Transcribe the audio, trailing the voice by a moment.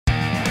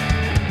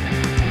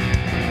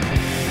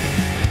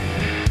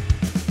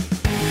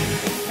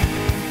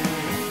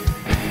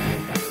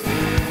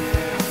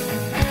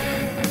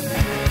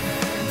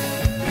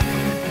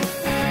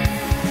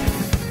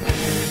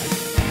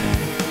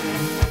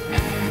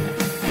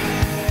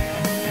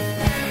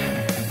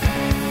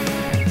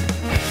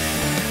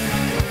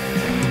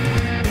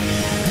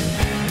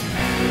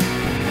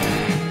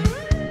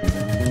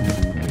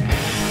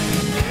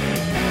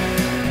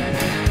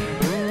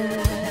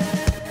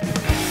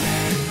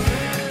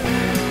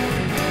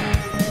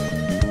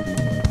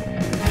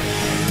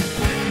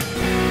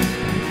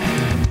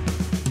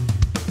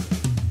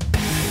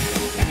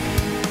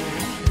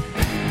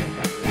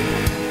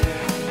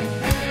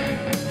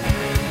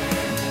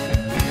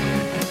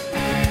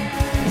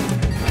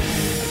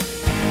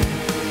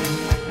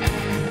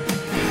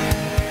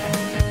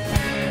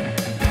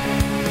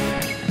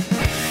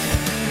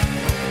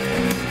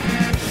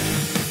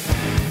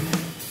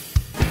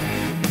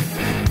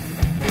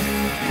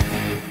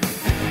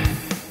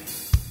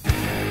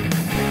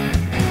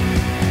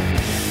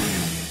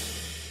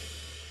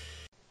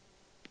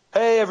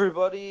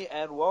everybody,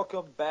 and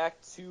welcome back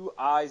to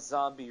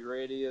iZombie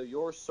Radio,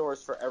 your source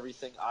for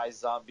everything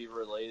iZombie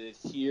related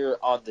here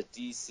on the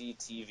DC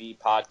TV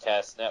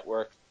Podcast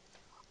Network.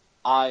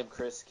 I'm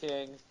Chris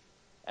King,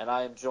 and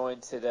I am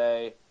joined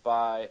today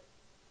by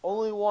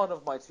only one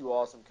of my two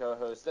awesome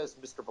co-hosts. That's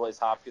Mr. Blaze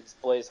Hopkins.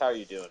 Blaze, how are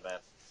you doing, man?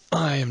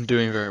 I am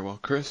doing very well,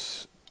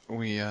 Chris.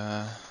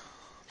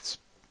 It's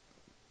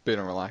been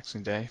a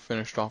relaxing day.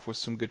 Finished off with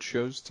some good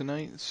shows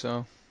tonight,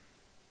 so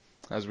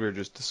as we were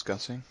just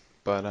discussing.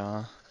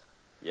 But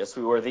Yes,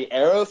 we were. The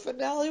Arrow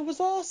finale was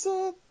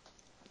awesome.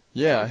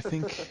 yeah, I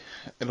think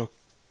it'll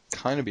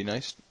kind of be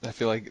nice. I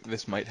feel like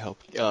this might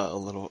help have a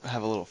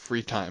little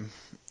free time,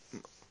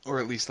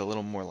 or at least a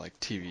little more like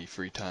TV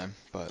free time.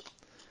 But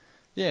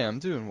yeah, I'm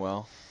doing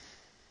well.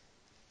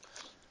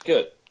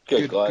 Good.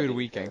 Glad Good to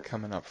weekend hear.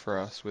 coming up for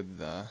us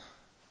with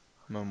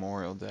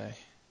Memorial Day.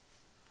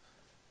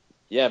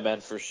 Yeah,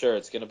 man, for sure.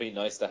 It's going to be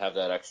nice to have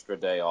that extra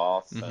day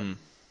off and Mm-hmm.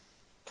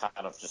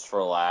 kind of just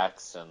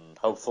relax, and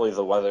hopefully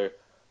the weather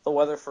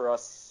for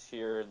us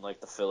here in like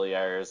the Philly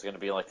area is going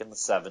to be like in the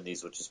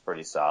 70s, which is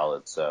pretty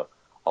solid. So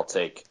I'll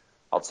take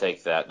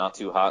that. Not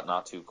too hot,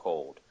 not too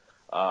cold.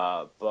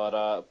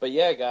 But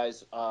yeah,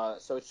 guys.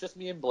 So it's just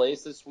me and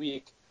Blaze this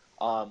week.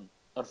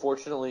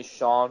 Unfortunately,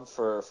 Sean,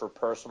 for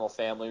personal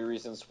family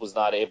reasons, was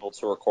not able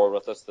to record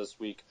with us this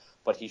week,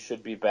 but he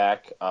should be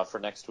back for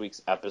next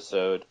week's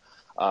episode.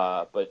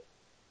 But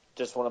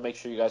just want to make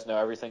sure you guys know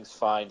everything's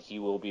fine. He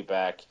will be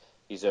back.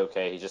 He's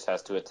okay. He just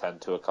has to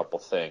attend to a couple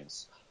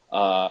things.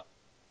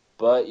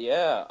 But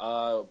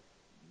yeah,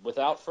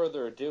 without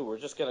further ado, we're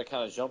just going to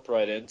kind of jump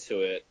right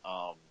into it.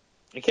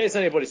 In case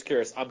anybody's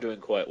curious, I'm doing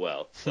quite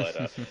well,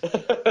 but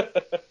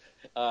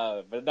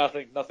but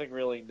nothing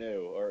really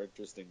new or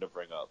interesting to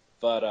bring up.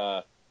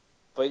 But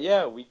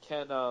yeah, we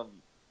can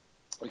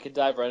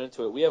dive right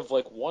into it. We have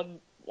like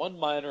one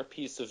minor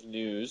piece of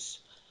news,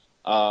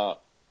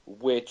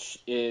 which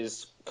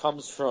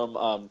comes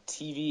from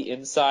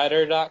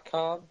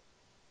TVinsider.com,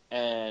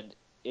 and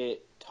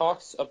it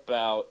talks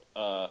about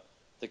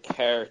the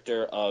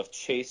character of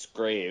Chase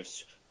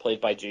Graves,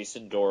 played by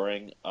Jason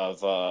Dohring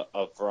of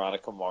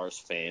Veronica Mars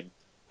fame,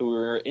 who we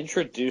were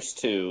introduced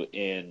to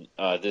in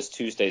this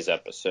Tuesday's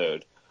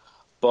episode.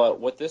 But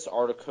what this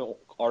article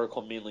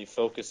mainly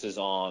focuses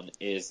on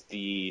is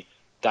the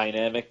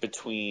dynamic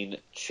between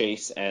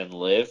Chase and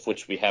Liv,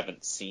 which we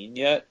haven't seen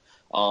yet.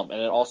 And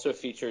it also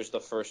features the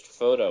first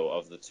photo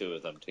of the two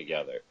of them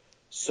together.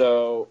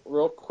 So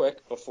real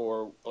quick,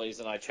 before Blaze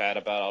and I chat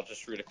about it, I'll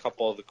just read a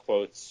couple of the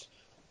quotes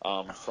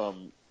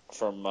from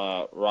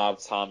Rob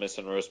Thomas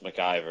and Rose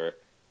McIver.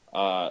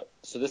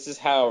 So this is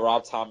how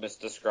Rob Thomas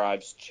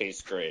describes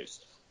Chase Graves.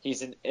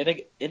 He's an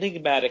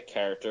enigmatic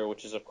character,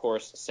 which is, of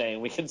course,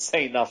 saying we can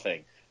say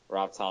nothing,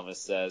 Rob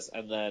Thomas says.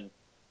 And then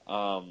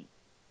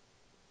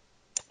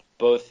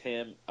both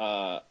him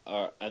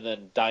and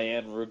then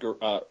Diane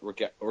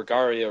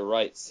Regaria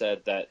Wright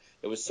said that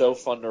it was so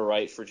fun to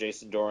write for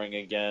Jason Dohring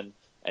again,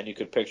 and you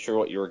could picture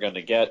what you were going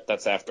to get.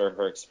 That's after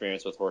her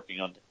experience with working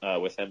on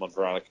with him on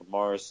Veronica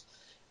Mars.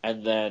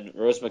 And then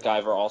Rose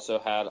McIver also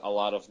had a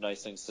lot of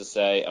nice things to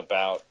say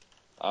about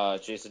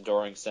Jason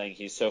Dohring, saying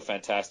he's so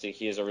fantastic.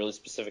 He is a really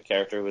specific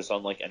character who is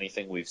unlike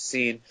anything we've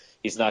seen.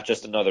 He's not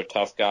just another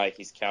tough guy.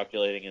 He's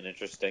calculating and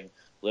interesting.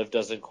 Liv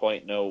doesn't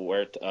quite know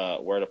where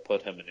to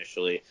put him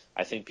initially.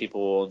 I think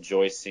people will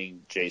enjoy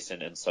seeing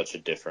Jason in such a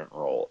different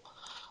role.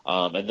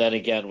 And then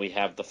again, we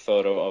have the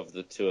photo of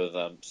the two of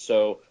them.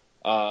 So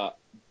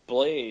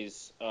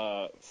Blaze,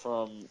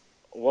 from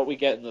what we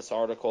get in this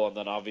article, and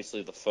then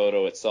obviously the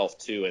photo itself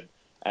too,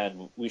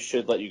 and we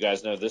should let you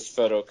guys know this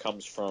photo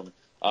comes from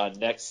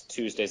next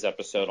Tuesday's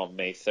episode on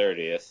May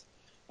 30th.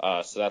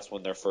 So that's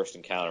when their first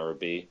encounter would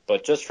be.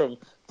 But just from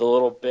the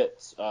little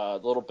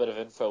bit of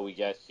info we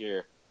get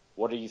here,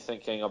 what are you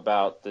thinking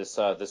about this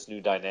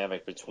new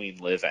dynamic between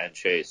Liv and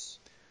Chase?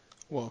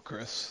 Well,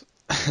 Chris,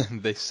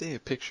 they say a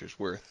picture's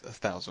worth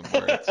 1,000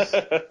 words.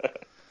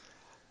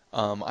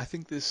 I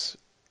think this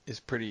is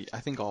pretty. I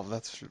think all of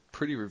that's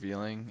pretty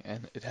revealing,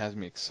 and it has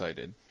me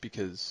excited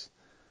because,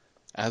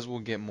 as we'll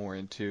get more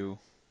into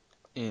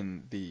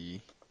in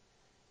the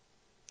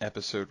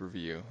episode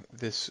review,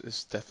 this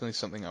is definitely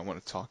something I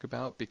want to talk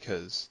about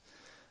because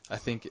I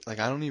think,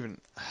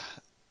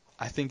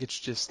 I think it's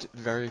just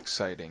very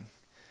exciting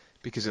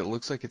because it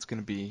looks like it's going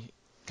to be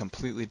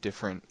completely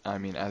different. I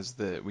mean,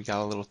 we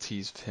got a little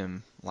tease of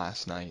him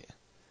last night,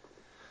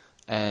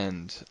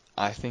 and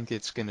I think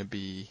it's going to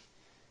be,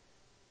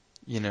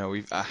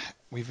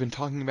 we've been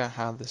talking about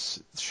how this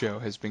show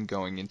has been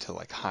going into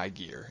like high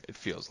gear, it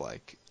feels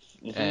like.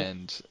 Mm-hmm.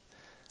 And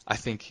I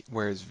think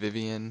whereas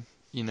Vivian,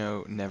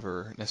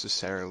 never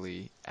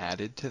necessarily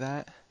added to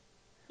that,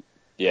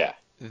 Yeah.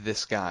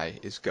 this guy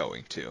is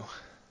going to.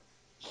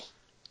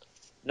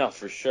 No,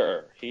 for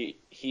sure.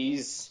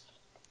 He's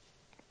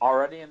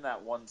already in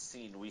that one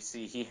scene. We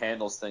see he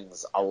handles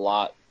things a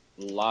lot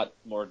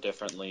more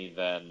differently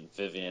than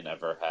Vivian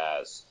ever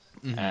has,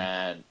 Mm-hmm.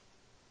 and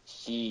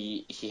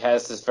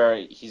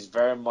he's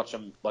very much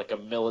like a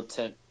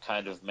militant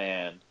kind of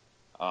man.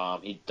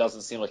 He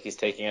doesn't seem like he's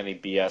taking any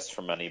BS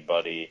from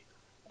anybody,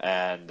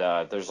 and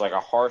there's like a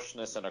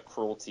harshness and a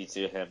cruelty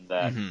to him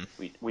that Hmm.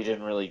 we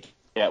didn't really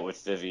get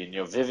with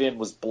Vivian. Vivian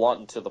was blunt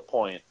and to the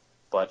point,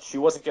 but she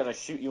wasn't going to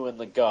shoot you in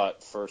the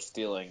gut for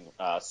stealing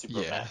Yeah.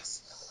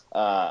 Supermax.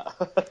 Uh,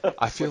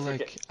 I feel which we like,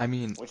 get, I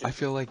mean, which I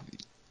feel like,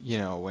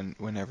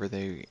 whenever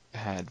they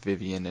had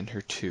Vivian and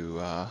her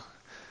two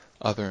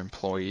other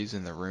employees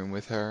in the room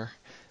with her,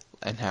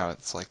 and how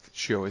it's like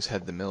she always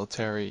had the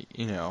military,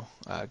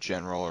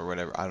 general or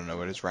whatever, I don't know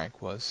what his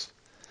rank was.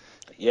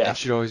 yeah. And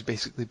she'd always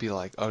basically be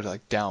like, oh,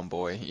 like, down,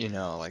 boy,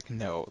 like,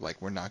 no,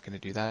 like, we're not going to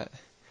do that.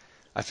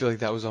 I feel like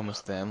that was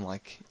almost them,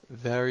 like,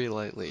 very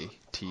lightly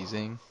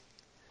teasing.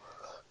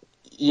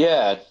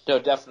 Yeah, no,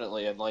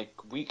 definitely, and like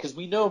because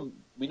we know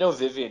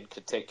Vivian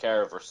could take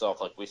care of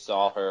herself. Like we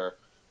saw her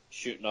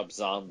shooting up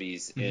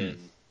zombies Hmm.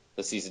 in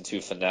the season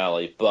 2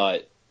 finale,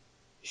 but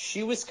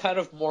she was kind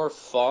of more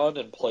fun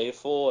and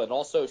playful, and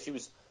also she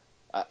was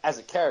as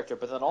a character,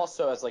 but then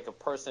also as like a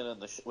person in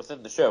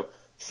within the show,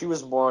 she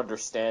was more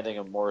understanding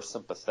and more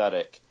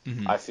sympathetic.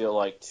 Hmm. I feel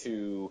like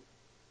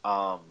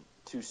um,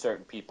 to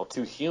certain people,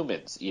 to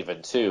humans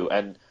even too,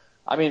 and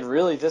I mean,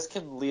 really, this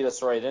can lead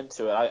us right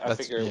into it. I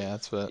figure,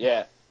 That's what,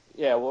 yeah,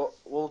 yeah.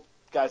 Well,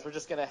 guys, we're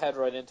just gonna head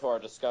right into our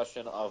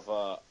discussion of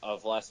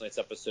last night's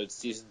episode,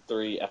 season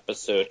 3,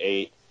 episode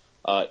 8,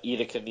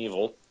 Eat a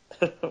Knievel,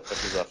 which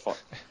is a fun.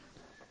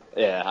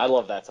 Yeah, I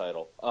love that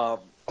title.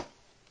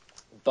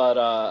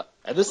 But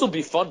and this will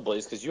be fun,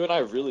 Blaze, because you and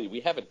I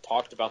we haven't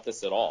talked about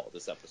this at all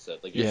this episode.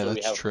 Like yeah, usually we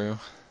that's have, true.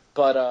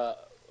 but uh,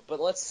 but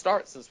let's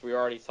start since we're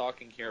already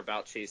talking here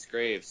about Chase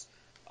Graves.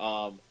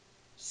 Um,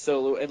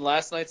 so in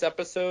last night's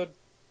episode,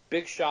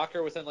 big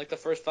shocker within like the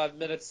first 5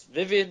 minutes,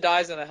 Vivian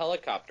dies in a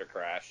helicopter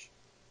crash,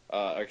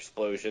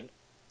 explosion,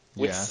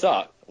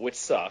 Yeah, which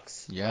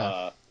sucks.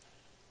 yeah.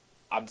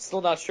 I'm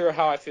still not sure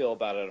how I feel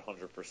about it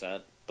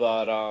 100%,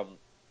 but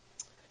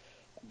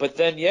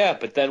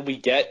then we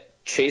get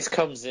Chase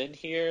comes in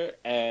here,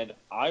 and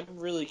I'm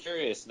really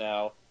curious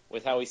now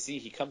with how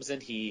he comes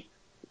in, he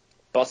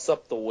busts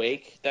up the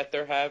wake that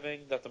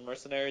the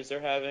mercenaries are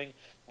having,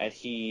 and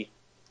he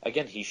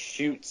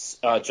shoots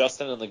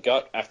Justin in the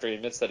gut after he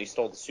admits that he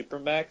stole the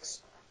Supermax.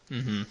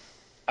 Hmm.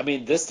 I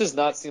mean, this does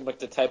not seem like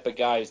the type of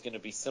guy who's going to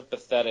be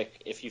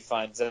sympathetic if he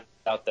finds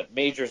out that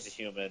Major's a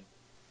human.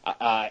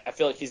 I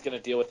feel like he's going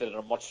to deal with it in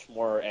a much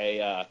more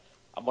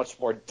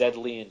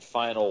deadly and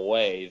final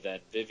way than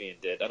Vivian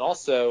did. And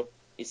also,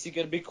 is he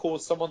going to be cool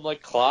with someone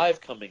like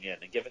Clive coming in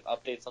and giving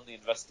updates on the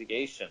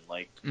investigation?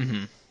 Like,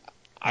 Hmm.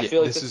 I Yeah,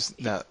 feel like this is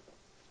that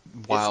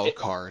it's wild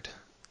card.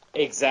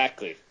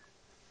 exactly.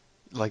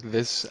 Like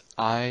this,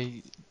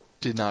 I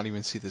did not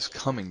even see this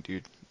coming,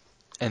 dude.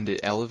 And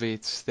it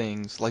elevates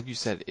things. Like you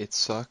said, it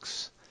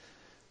sucks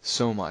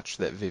so much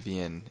that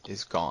Vivian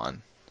is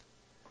gone.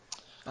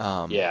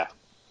 Um, Yeah.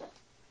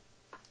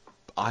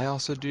 I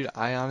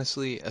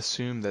honestly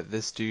assume that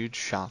this dude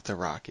shot the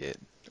rocket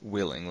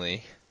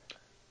willingly.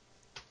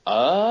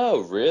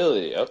 Oh,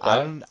 really?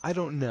 Okay. I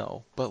don't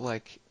know, but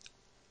like,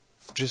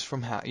 just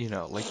from how,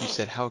 like you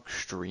said, how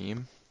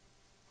extreme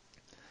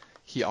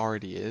he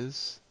already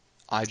is,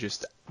 I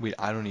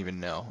don't even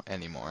know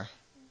anymore.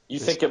 You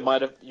This, think it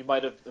might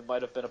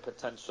have been a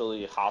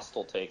potentially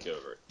hostile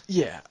takeover?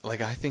 yeah,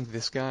 like I think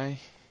this guy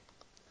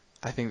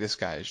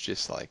is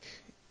just like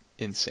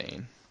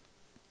insane,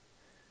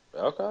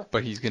 Okay.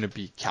 but he's gonna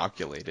be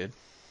calculated.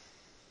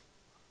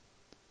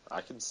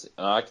 I can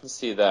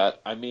see that.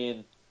 I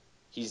mean,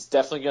 he's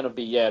definitely going to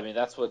be. Yeah, I mean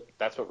that's what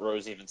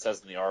Rose even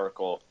says in the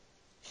article.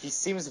 He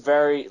seems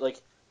very like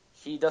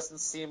he doesn't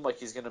seem like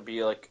he's going to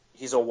be like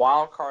he's a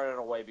wild card in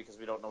a way because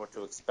we don't know what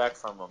to expect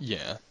from him.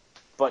 Yeah.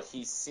 But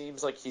he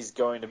seems like he's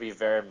going to be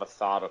very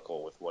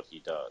methodical with what he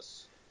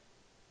does.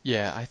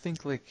 Yeah, I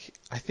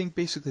think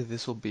basically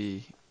this will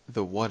be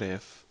the what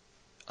if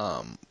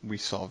we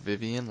saw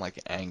Vivian like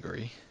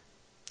angry,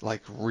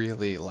 like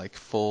really like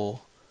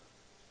full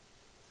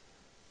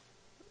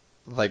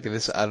like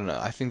this I don't know.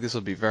 I think this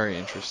will be very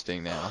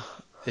interesting now.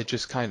 It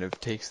just kind of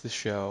takes the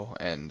show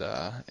and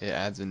it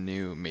adds a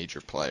new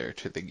major player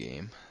to the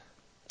game.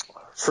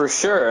 For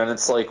sure, and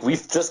it's like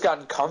we've just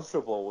gotten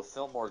comfortable with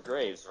Fillmore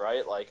Graves,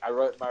 right? Like I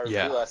wrote in my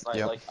Yeah. review last night,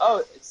 Yep. like,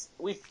 oh, it's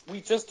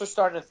we just are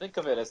starting to think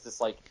of it as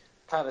this like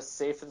kind of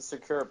safe and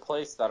secure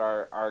place that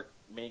our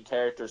main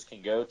characters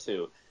can go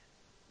to.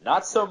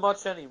 Not so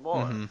much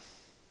anymore.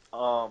 Mm-hmm.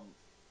 Um,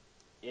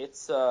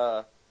 it's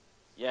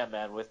yeah,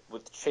 man.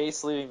 With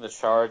Chase leading the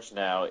charge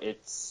now,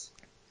 it's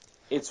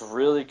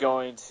really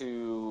going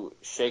to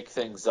shake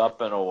things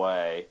up in a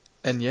way.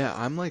 And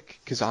yeah,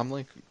 cause I'm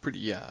like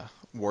pretty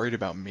worried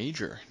about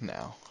Major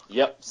now.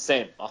 Yep,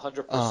 same,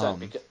 100%.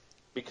 Um,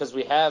 Because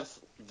we have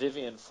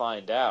Vivian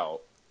find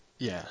out,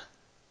 yeah.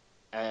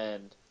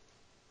 and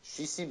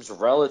she seems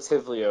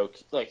relatively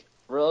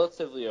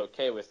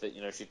okay with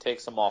it. She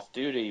takes him off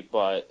duty,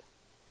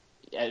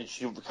 and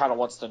she kind of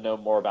wants to know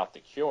more about the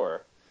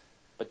cure.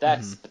 But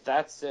Mm-hmm.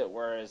 that's it.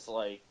 Whereas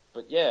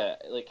but yeah,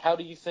 like how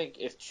do you think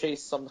if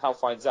Chase somehow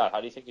finds out, how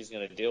do you think he's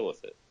going to deal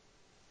with it?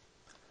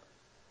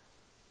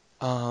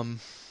 Um,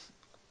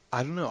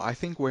 I don't know. I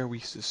think where we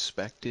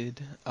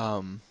suspected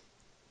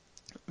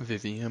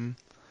Vivian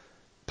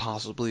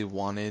possibly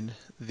wanted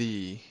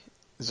the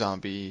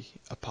zombie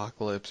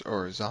apocalypse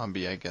or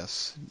zombie, I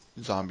guess,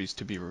 zombies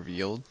to be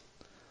revealed.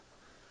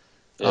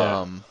 Yeah.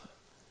 Um,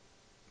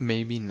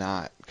 maybe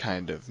not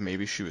kind of,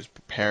 maybe she was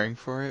preparing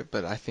for it,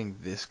 but I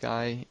think this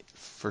guy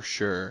for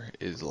sure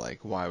is like,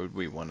 why would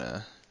we want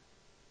to,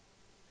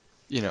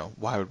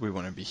 why would we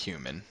want to be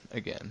human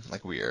again?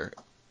 Like we are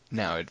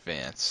now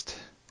advanced.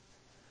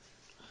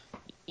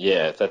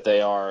 Yeah, that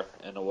they are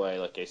in a way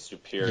like a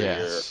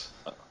superior. Yes.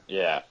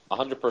 Yeah,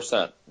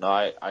 100%. No,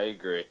 I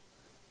agree.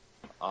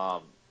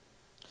 Um,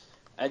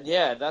 and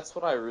yeah, that's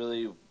what I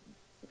really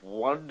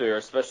wonder,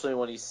 especially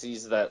when he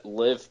sees that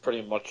Liv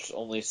pretty much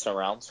only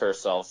surrounds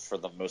herself for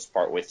the most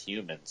part with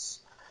humans.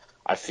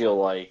 I feel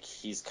like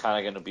he's kind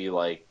of going to be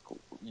like,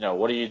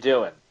 what are you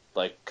doing?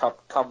 Like,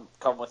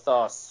 come with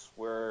us.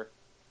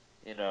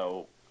 You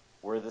know,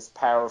 we're this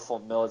powerful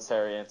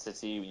military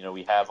entity.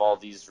 We have all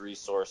these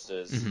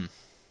resources. Hmm.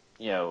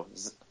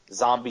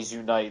 Zombies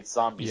unite,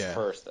 zombies Yeah.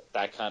 first.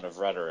 That kind of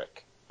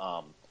rhetoric.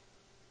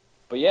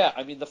 But yeah,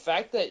 I mean, the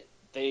fact that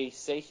they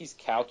say he's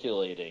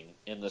calculating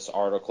in this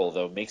article,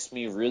 though, makes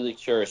me really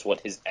curious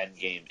what his end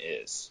game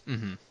is.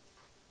 Hmm.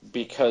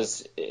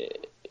 Because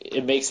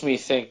it makes me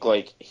think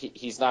like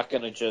he's not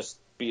going to just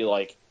be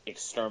like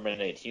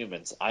exterminate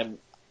humans. I'm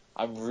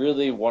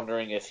really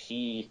wondering if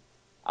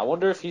I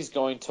wonder if he's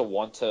going to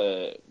want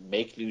to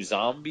make new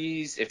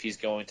zombies. If he's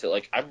going to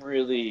like,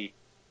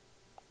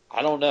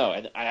 I don't know.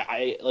 And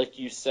I like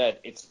you said,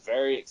 it's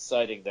very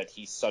exciting that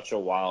he's such a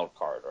wild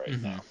card right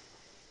Hmm. now.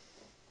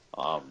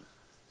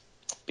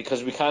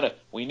 Because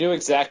we knew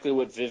exactly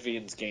what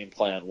Vivian's game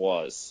plan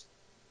was,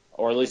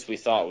 or at least we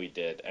thought we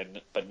did.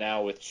 But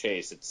now with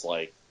Chase, it's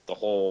like the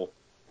whole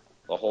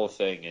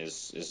thing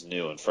is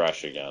new and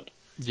fresh again.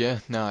 Yeah,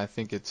 no,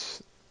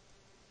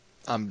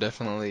 I'm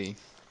definitely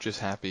just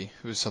happy.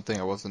 It was something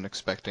I wasn't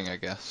expecting, I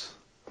guess.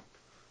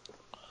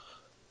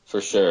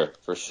 For sure,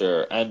 for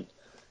sure. And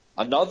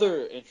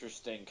another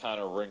interesting kind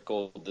of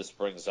wrinkle this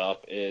brings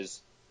up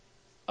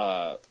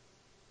uh,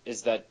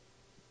 is that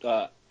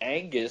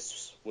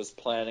Angus was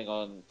planning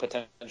on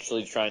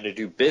potentially trying to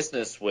do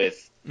business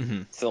with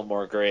Hmm.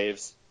 Fillmore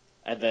Graves,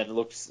 and then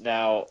looks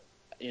now.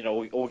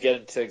 We'll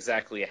get into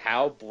exactly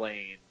how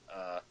Blaine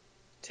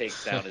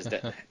takes down his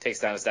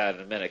dad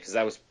in a minute because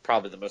that was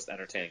probably the most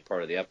entertaining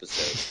part of the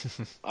episode.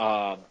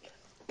 Um,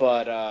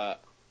 but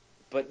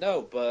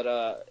no,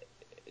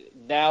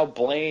 now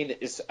Blaine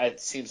is. It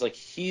seems like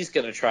he's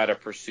going to try to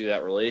pursue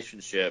that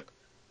relationship,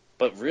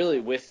 but really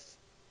with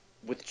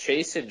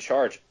Chase in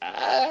charge,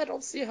 I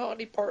don't see how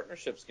any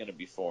partnership's going to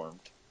be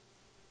formed.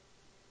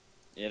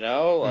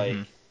 Hmm.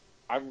 Like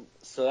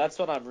so that's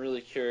what I'm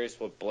really curious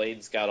what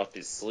Blaine's got up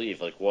his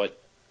sleeve, like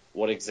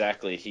what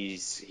exactly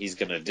he's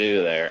going to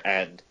do there.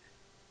 And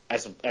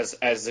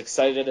as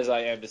excited as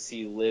I am to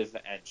see Liv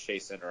and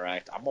Chase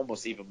interact, I'm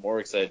almost even more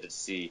excited to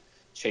see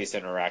Chase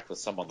interact with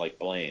someone like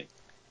Blaine.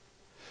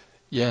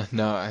 Yeah,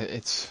 no,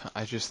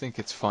 I just think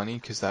it's funny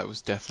because that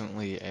was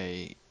definitely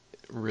a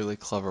really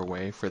clever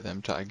way for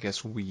them to, I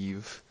guess,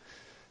 weave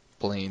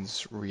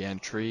Blaine's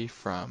reentry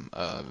from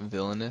a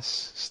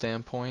villainous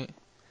standpoint.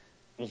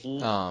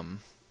 Hmm. Um,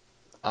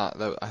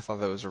 I thought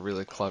that was a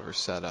really clever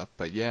setup,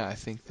 but yeah, I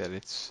think that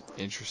it's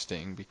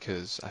interesting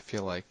because I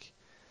feel like,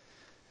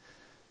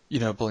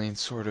 Blaine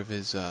sort of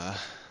is, I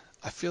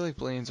feel like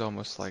Blaine's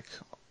almost like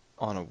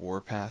on a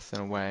warpath in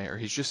a way, or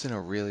he's just in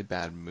a really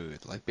bad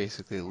mood. Like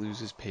basically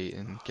loses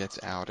Peyton, gets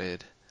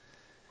outed,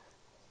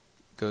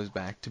 goes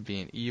back to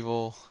being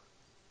evil,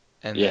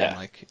 and then Yeah,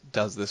 like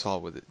does this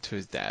all with it to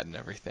his dad and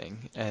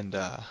everything. And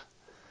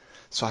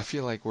so I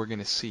feel like we're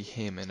gonna see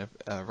him in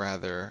a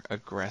rather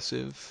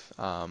aggressive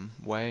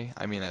way.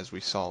 I mean, as we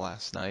saw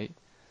last night,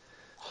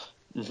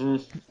 hmm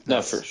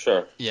no, for that's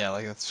sure. yeah,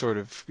 like that sort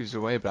of goes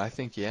away. But I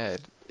think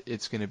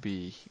it's gonna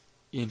be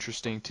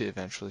interesting to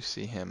eventually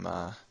see him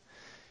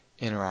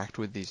interact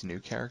with these new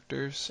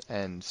characters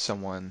and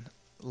someone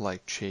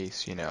like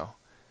Chase.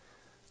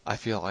 I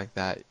feel like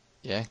that.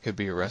 Yeah, could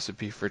be a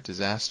recipe for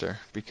disaster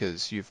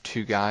because you have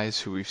two guys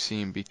who we've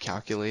seen be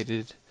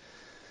calculated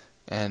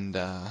and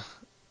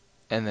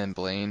then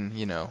Blaine,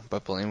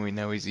 but Blaine we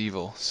know he's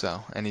evil,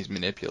 so and he's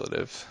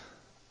manipulative.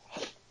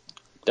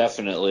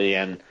 Definitely.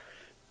 And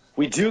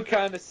we do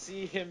kind of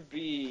see him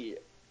be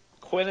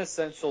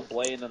quintessential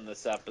Blaine in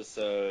this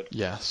episode,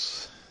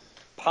 Yes.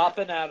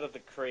 popping out of the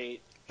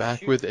crate,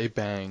 Back with shooting. a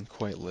bang,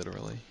 quite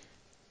literally.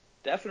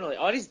 Definitely.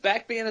 Oh, and he's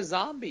back being a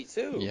zombie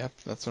too. Yep,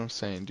 that's what I'm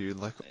saying, dude.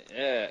 Like,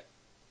 Yeah,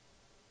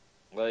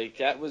 like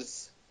that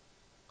was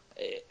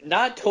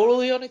not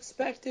totally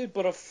unexpected,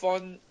 but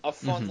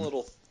hmm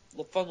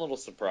fun little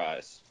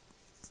surprise.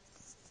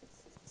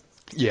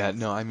 yeah,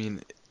 no, I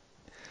mean,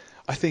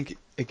 I think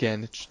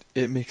again,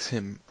 it makes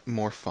him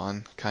more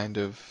fun, kind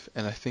of,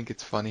 and I think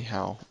it's funny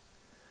how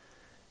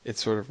it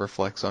sort of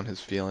reflects on his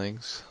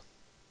feelings.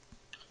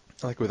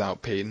 Like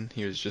without Peyton,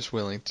 he was just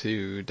willing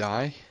to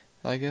die,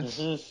 I guess.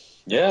 Hmm.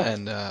 Yeah.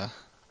 And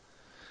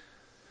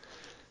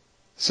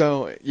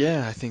So,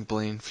 yeah, I think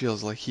Blaine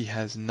feels like he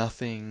has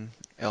nothing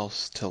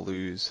else to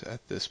lose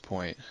at this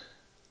point.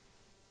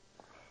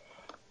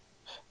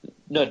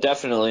 No,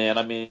 definitely, and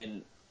I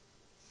mean,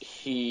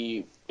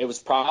 it was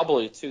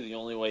probably too the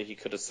only way he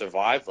could have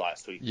survived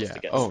last week was Yeah. to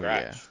get Oh,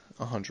 yeah. scratched.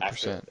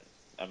 After, 100%.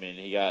 I mean,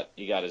 he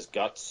got his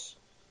guts,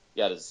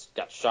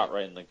 got shot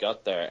right in the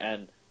gut there,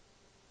 and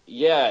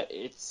yeah,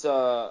 it's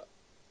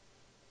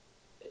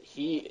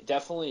he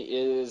definitely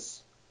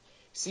is.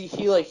 See,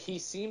 he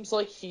seems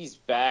like he's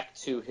back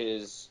to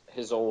his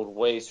old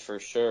ways for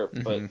sure,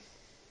 but Hmm.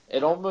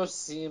 it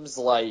almost seems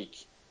like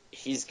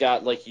he's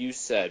got, like you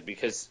said,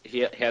 because he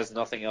has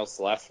nothing else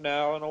left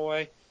now in a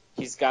way.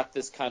 He's got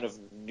this kind of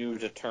new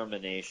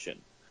determination.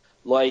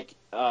 Like,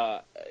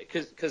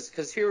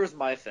 because here was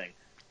my thing.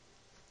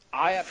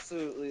 I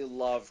absolutely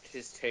loved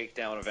his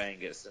takedown of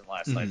Angus in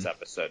last Hmm. night's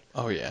episode.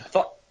 Oh, yeah.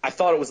 I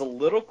thought it was a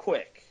little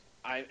quick.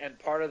 And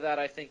part of that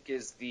I think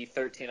is the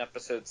 13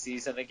 episode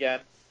season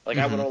again. Like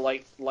I would Hmm.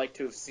 have liked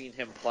to have seen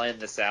him playing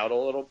this out a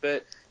little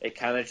bit. It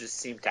kind of just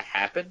seemed to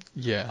happen.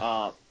 Yeah.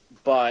 Uh,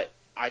 but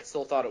I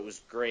still thought it was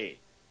great.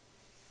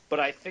 But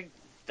I think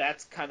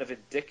that's kind of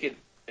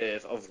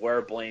indicative of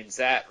where Blaine's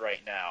at right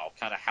now,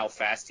 kind of how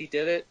fast he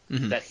did it,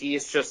 Hmm. that he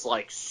is just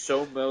like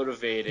so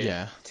motivated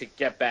Yeah. to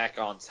get back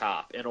on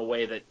top in a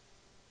way that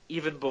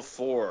even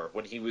before,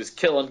 when he was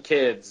killing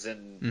kids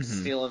and Hmm.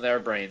 stealing their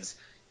brains,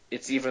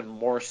 it's even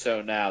more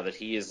so now that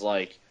he is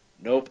like,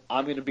 nope,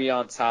 I'm going to be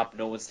on top.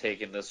 No one's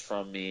taking this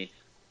from me.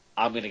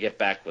 I'm going to get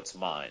back what's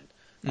mine.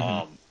 Hmm.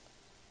 Um,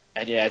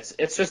 and yeah,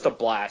 it's just a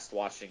blast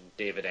watching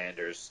David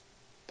Anders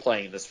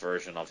playing this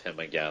version of him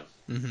again,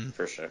 Hmm.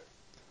 for sure.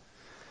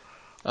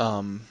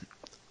 Um,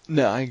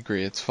 no, I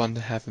agree. It's fun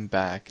to have him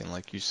back, and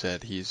like you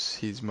said,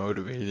 he's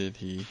motivated.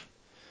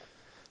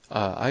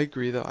 I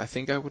agree though. I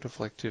think I would have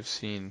liked to have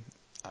seen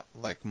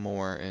like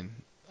more in,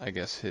 I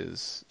guess,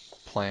 his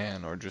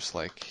plan or just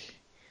like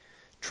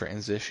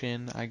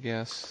transition, I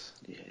guess.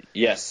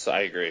 Yes,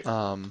 I agree.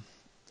 Um,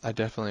 I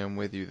definitely am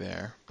with you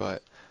there,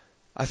 but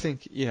I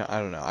think, I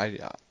don't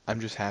know. I'm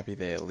just happy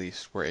they at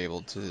least were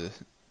able to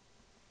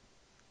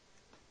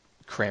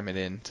cram it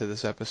into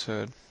this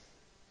episode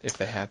if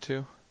they had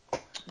to.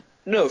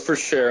 No, for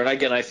sure. And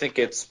again, I think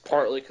it's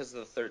partly because of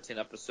the 13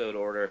 episode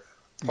order,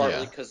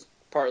 Yeah.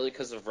 partly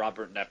because of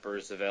Robert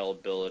Nepper's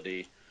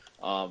availability.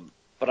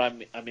 But I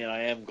mean,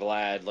 I am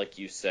glad, like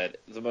you said.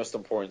 The most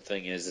important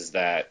thing is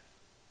that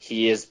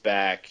he is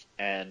back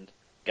and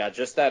got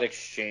just that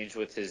exchange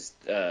with his.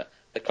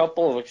 The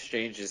couple of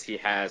exchanges he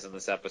has in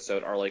this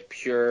episode are like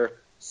pure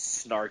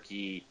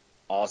snarky,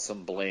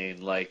 awesome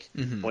Blaine. Like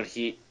Hmm. when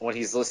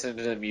he's listening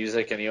to the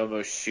music and he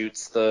almost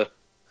shoots the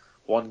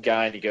one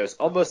guy and he goes,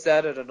 almost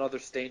added another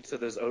stain to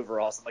those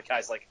overalls. And the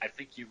guy's like, I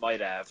think you might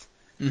have.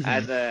 Hmm.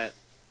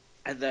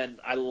 And then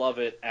I love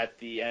it at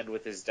the end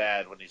with his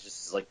dad when he's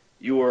just like,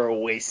 you were a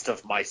waste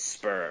of my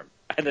sperm.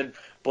 And then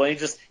Blaine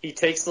he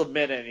takes a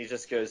minute and he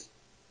just goes,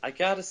 I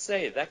gotta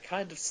say, that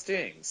kind of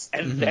stings.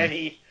 Hmm.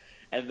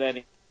 And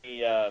then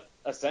he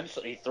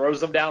essentially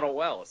throws him down a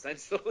well,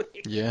 essentially.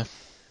 Yeah.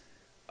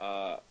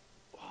 Oh,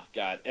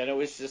 God. And it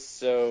was just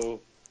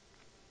so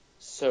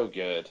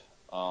good.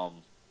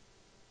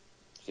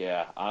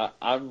 Yeah,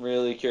 I'm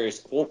really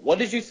curious. What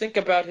did you think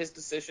about his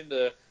decision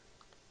to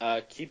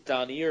keep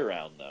Donnie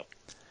around, though?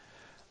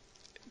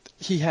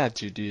 He had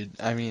to, dude.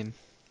 I mean,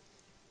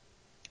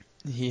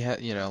 he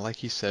had, like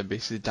he said,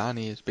 basically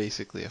Donnie is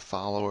basically a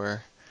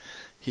follower.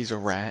 He's a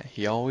rat.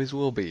 He always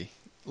will be.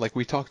 Like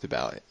we talked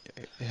about,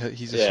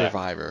 he's a Yeah,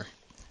 survivor.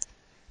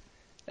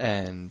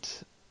 And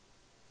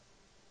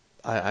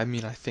I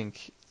mean, I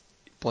think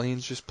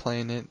Blaine's just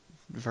playing it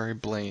very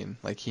Blaine.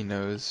 Like he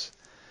knows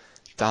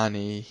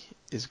Donnie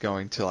is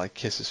going to like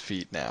kiss his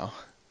feet now.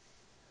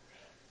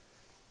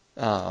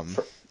 Um,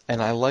 for,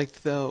 and I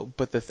liked though,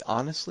 but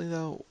honestly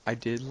though, I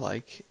did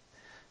like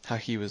how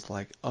he was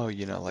like, oh,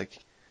 like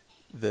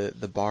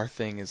the bar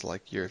thing is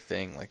like your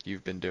thing, like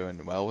you've been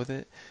doing well with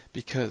it.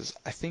 Because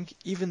I think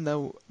even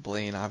though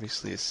Blaine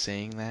obviously is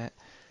saying that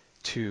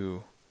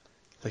to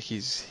like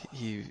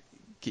he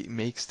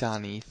makes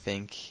Donnie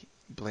think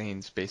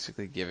Blaine's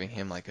basically giving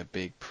him like a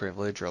big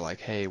privilege or like,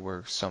 hey,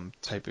 we're some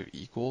type of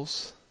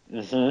equals.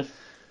 hmm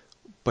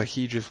But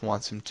he just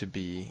wants him to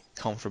be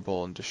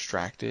comfortable and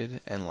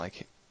distracted and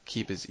like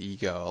keep his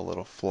ego a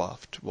little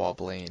fluffed while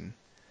Blaine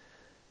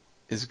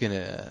is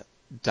gonna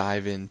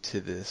dive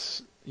into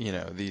this,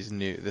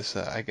 this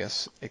I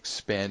guess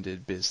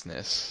expanded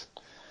business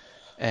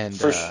and the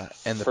for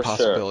sure,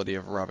 possibility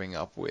of rubbing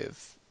up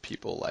with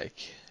people like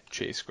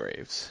Chase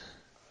Graves.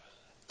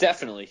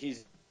 definitely.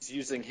 He's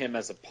using him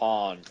as a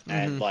pawn,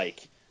 and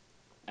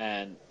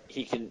Mhm.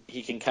 he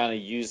can kind of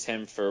use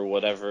him for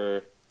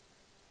whatever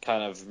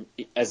kind of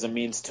as a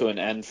means to an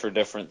end for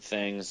different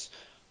things.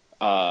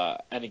 And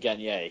again,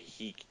 yeah,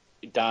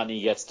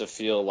 Donnie gets to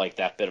feel like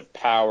that bit of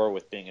power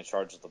with being in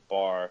charge of the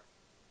bar,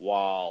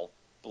 while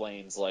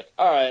Blaine's like,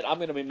 all right, I'm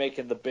going to be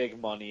making the big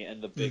money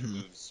and the big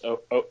Mhm. moves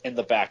in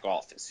the back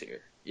office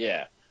here.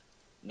 Yeah,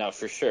 no,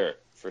 for sure,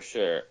 for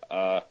sure.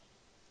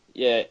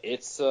 Yeah,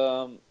 it's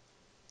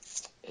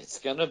it's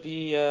gonna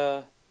be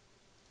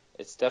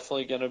it's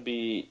definitely gonna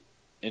be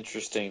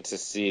interesting to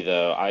see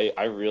though.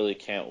 I really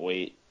can't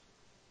wait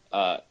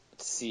to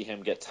see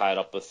him get tied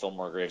up with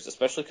Fillmore Graves,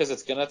 especially because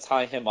it's gonna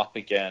tie him up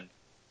again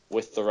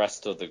with the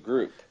rest of the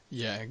group.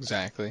 Yeah,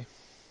 exactly.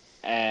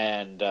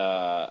 And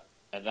that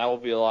will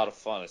be a lot of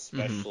fun, Hmm.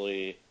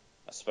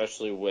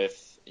 especially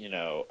with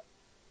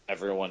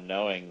everyone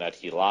knowing that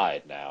he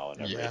lied now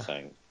and Yeah.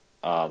 everything.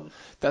 Um,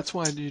 That's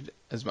why, dude.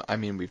 I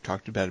mean, we've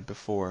talked about it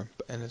before,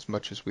 and as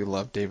much as we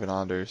love David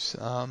Anders,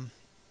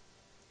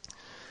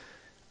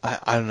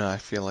 I don't know. I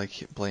feel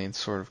like Blaine's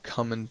sort of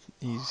coming.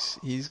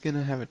 He's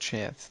gonna have a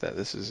chance that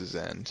this is his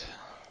end.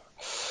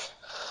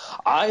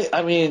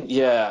 I mean,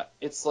 yeah,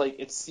 it's like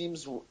it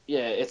seems,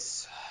 yeah,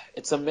 it's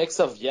a mix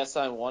of yes,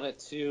 I want it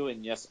to,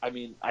 and yes, I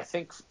mean, I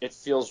think it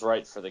feels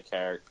right for the Or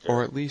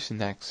character. at least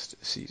next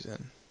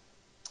season.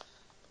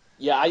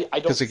 Yeah, I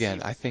Because don't again,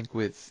 see, I think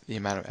with the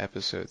amount of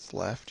episodes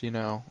left,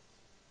 yeah,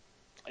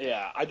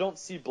 I don't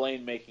see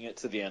Blaine making it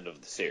to the end of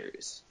the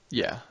series.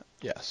 yeah,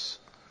 yes.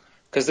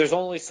 Because there's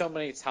only so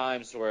many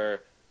times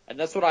where, and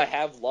that's what I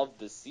have loved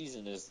this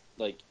season is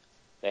like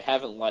they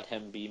haven't let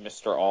him be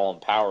Mr. All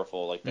and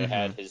Powerful. Like they Hmm.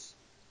 had his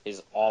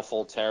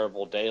awful,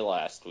 terrible day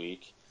last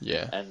week,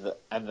 Yeah.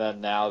 and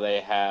then now they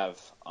have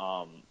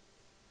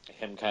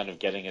him kind of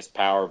getting his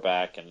power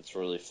back, and it's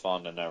really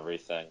fun and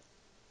everything.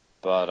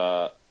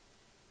 But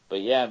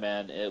but yeah,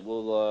 man, it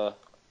will.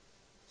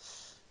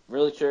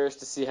 Really curious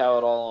to see how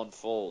it all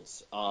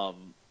unfolds.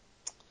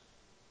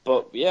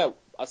 But yeah,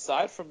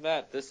 aside from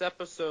that, this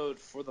episode,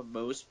 for the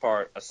most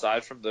part,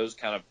 aside from those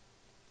kind of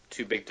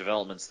two big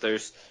developments,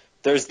 there's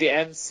the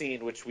end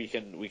scene which we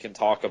can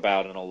talk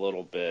about in a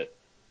little bit.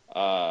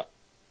 Uh,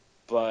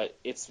 but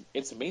it's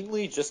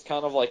mainly just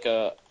kind of like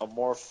a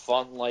more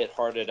fun,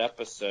 lighthearted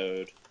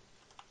episode.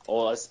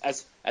 Well,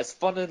 as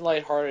fun and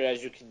lighthearted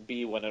as you can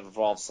be when it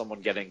involves someone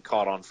getting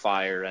caught on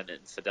fire and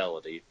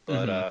infidelity.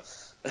 But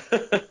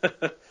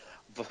Hmm.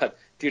 but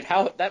dude,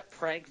 how that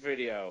prank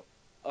video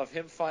of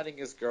him finding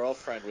his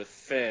girlfriend with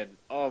Finn.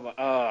 Oh my,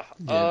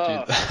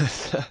 Yeah,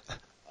 dude.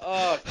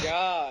 oh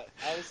god.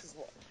 I was just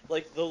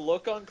like the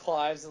look on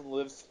Clive's and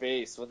Liv's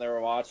face when they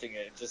were watching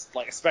it, just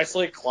like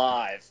especially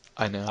Clive.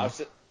 I I know. was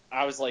just,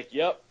 I was like,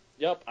 yep,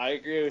 I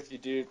agree with you,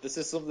 dude. This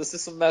is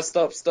some messed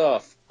up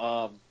stuff.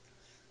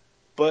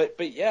 But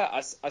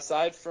yeah,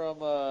 aside from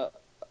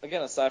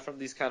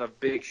these kind of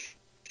big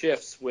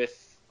shifts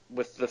with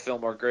the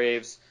Fillmore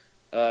Graves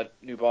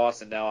new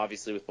boss, and now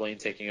obviously with Blaine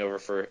taking over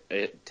for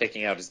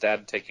taking out his dad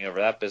and taking over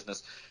that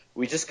business,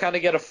 we just kind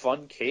of get a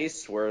fun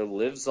case where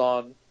Liv's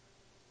on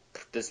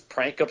this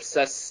prank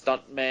obsessed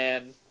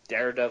stuntman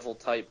daredevil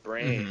type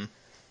brain, Hmm.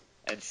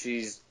 and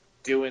she's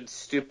doing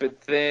stupid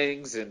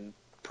things and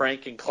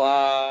pranking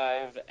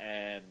Clive,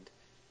 and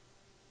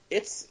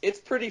it's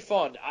pretty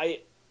fun.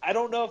 I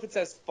don't know if it's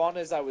as fun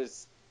as I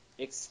was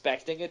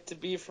expecting it to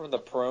be from the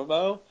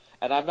promo,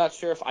 and I'm not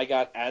sure if I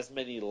got as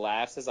many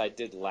laughs as I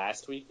did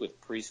last week with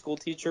preschool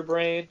teacher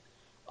brain.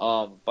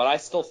 But I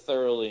still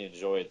thoroughly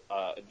enjoyed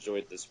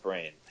this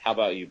brain. How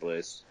about you,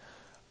 Blaze?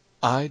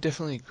 I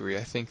definitely agree.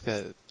 I think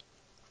that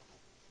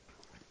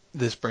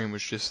this brain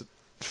was just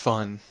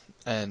fun,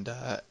 and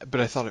but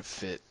I thought it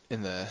fit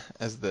in the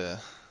as the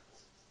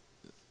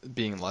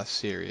being less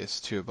serious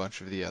to a bunch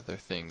of the other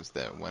things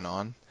that went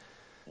on.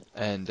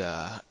 And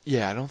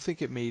yeah, I don't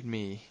think it made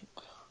me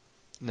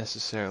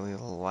necessarily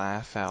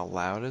laugh out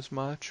loud as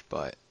much,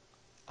 but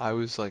I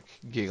was like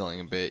giggling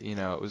a bit.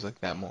 It was like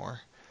that more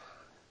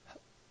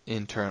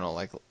internal,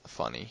 like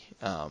funny.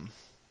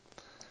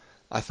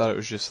 I thought it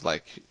was just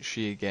like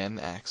she again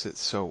acts it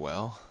so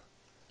well,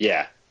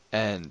 Yeah,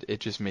 and it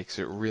just makes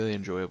it really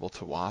enjoyable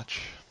to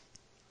watch.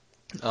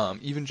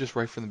 Even just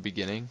right from the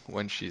beginning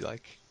when she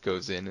like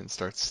goes in and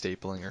starts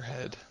stapling her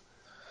head,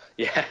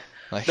 yeah,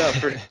 like, no,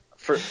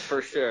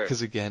 for sure.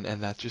 because again,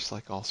 and that just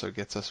like also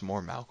gets us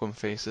more Malcolm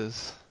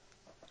faces.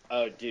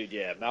 Oh, dude,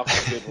 yeah, Malcolm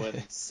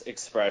Goodwin's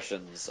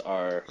expressions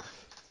are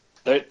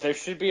there. There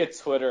should be a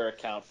Twitter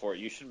account for it.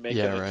 You should make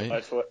Yeah, it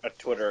right. a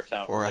Twitter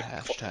account Or a like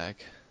hashtag.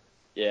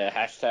 yeah,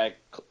 hashtag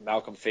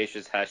Malcolm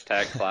Faces,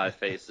 hashtag Clive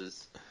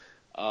Faces.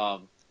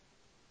 Um,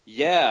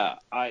 yeah,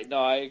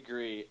 I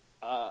agree.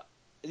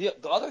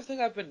 The other thing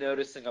I've been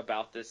noticing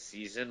about this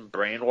season,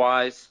 brain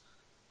wise,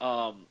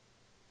 um,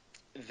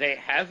 they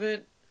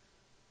haven't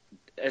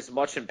as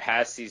much in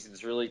past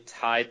seasons really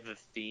tied the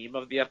theme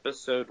of the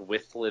episode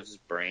with Liv's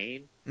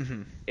brain.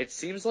 Hmm. It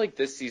seems like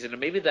this season, and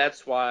maybe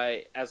that's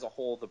why, as a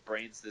whole, the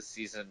brains this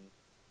season,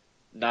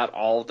 not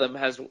all of them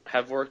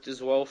have worked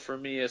as well for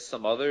me as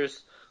some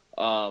others.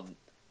 Um,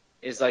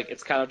 is like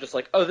it's kind of just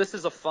like, oh, this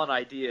is a fun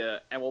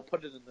idea, and we'll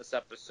put it in this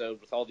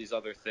episode with all these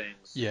other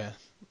things, Yeah.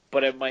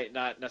 but it might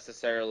not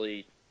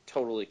necessarily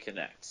totally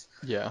connect.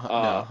 Yeah. No,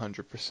 Uh,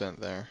 100%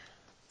 there.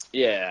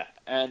 yeah,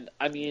 and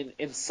I mean,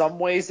 in some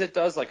ways it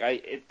does. Like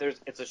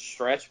it's a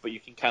stretch, but you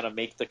can kind of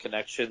make the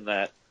connection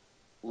that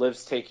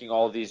Liv's taking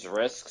all these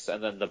risks,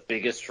 and then the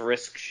biggest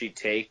risk she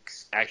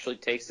takes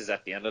is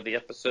at the end of the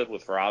episode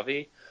with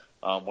Ravi,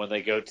 when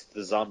they go to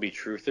the zombie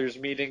truthers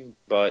meeting.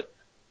 But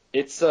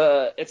it's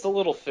a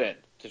little thin.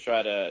 to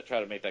try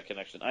to make that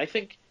connection. I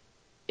think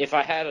if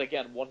I had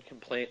again one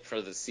complaint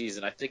for the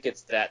season, I think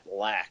it's that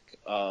lack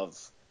of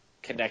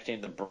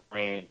connecting the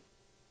brain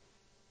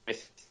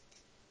with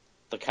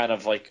the kind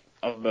of like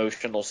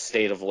emotional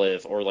state of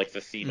Liv, or like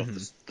the theme of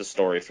the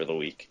story for the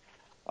week.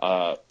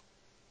 But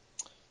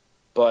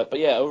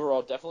yeah,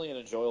 overall, definitely an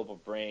enjoyable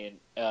brain.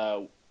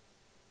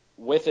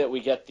 With it, we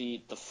get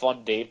the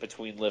fun date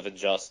between Liv and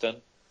Justin,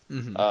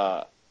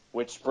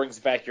 which brings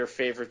back your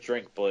favorite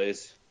drink,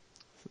 Blaze.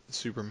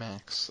 Super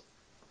Max.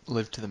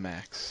 Live to the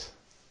max.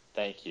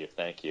 Thank you.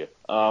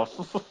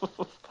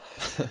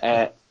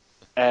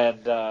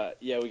 and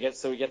yeah, we get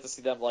to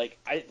see them like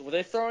were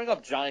they throwing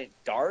up giant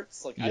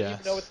darts? Like I didn't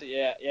even know what the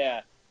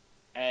yeah.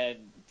 And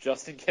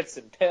Justin gets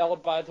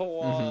impaled by the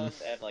one,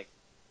 and like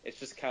it's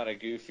just kind of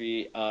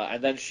goofy.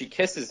 And then she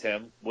kisses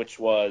him, which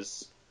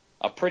was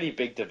a pretty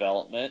big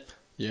development.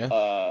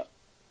 Yeah.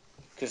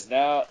 Because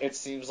now it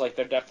seems like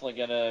they're definitely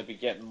gonna be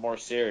getting more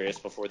serious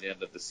before the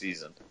end of the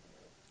season.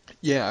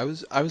 Yeah,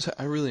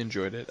 I really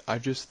enjoyed it. I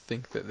just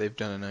think that they've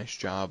done a nice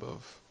job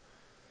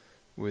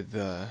with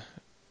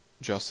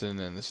Justin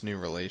and this new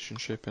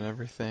relationship and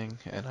everything,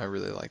 and I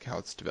really like how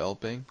it's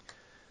developing.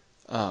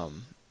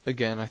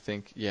 Again, I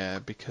think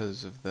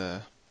because of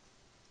the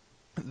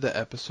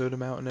episode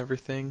amount and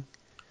everything,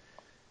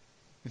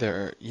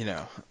 they're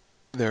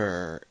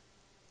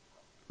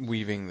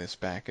weaving this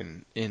back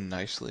in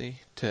nicely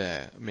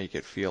to make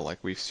it feel like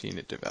we've seen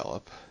it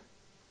develop.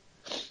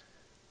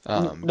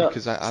 No,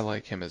 Because I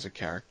like him as a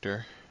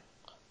character.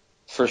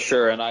 for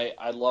sure, and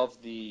I love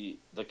the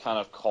kind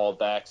of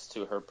callbacks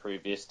to her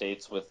previous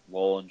dates with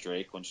Lowell and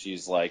Drake when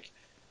she's like,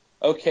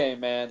 okay,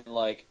 man,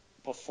 like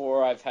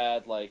before I've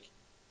had like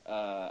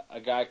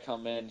a guy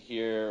come in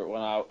here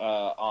when I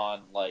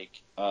on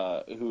like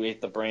who ate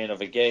the brain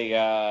of a gay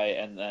guy,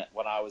 and then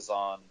when I was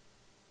on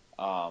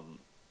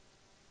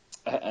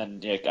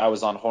and I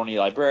was on Horny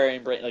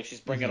Librarian Brain, like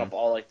she's bringing up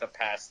all like the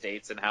past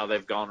dates and how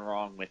they've gone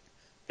wrong with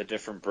the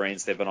different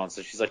brains they've been on.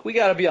 So she's like, we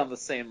got to be on the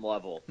same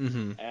level,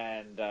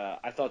 and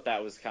I thought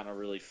that was kind of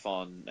really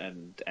fun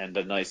and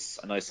a nice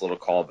little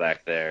callback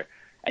there.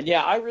 And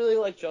yeah, I really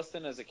like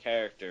Justin as a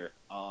character.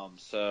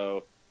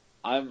 So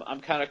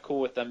I'm kind of cool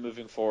with them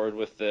moving forward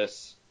with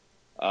this.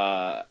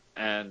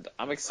 And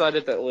I'm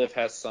excited that Liv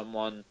has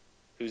someone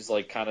who's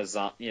like kind of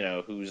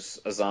who's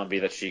a zombie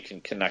that she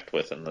can connect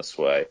with in this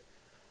way.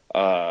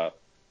 And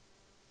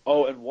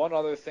one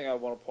other thing I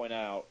want to point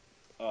out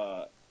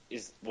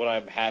is what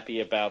I'm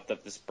happy about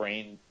that this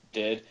brain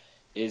did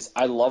is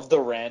I love the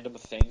random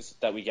things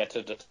that we get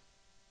to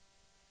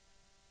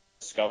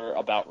discover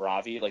about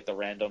Ravi, like the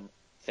random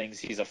things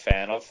he's a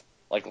fan of.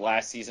 Like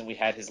last season we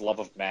had his love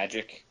of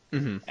magic,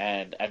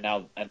 and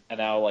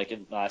now like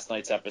in last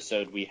night's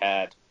episode we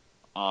had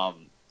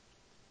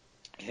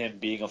him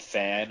being a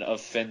fan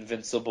of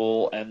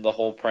Finvincible and the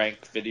whole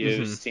prank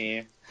videos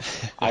team.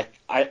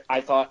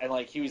 I thought, and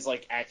like he was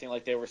like acting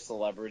like they were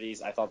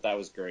celebrities. I thought that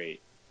was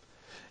great.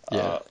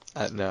 Yeah,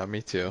 no,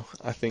 me too.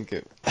 I think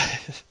it.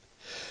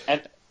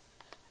 And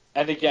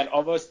again,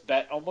 almost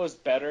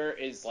better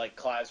is like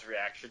Clive's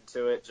reaction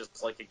to it.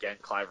 Just like again,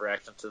 Clive's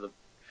reaction to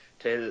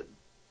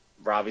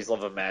Robbie's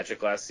love of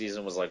magic last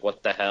season was like,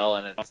 what the hell?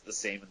 And it's the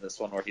same in this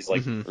one where he's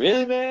like,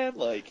 really, man?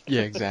 Like,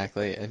 yeah,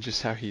 exactly. And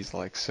just how he's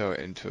like so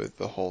into it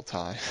the whole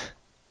time.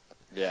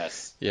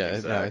 Yes. Yeah,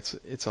 exactly.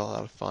 no, it's a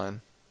lot of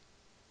fun.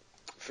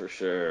 For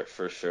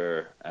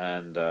sure.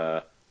 And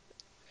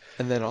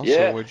then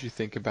also, what'd you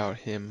think about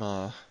him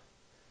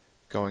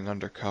going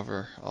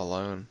undercover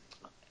alone?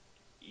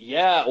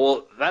 Yeah,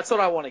 well, that's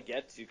what I want to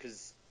get to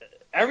because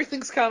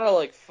everything's kind of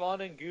like fun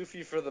and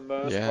goofy for the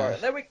most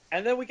part,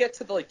 and then we get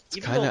to the like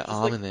it's kind of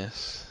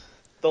ominous.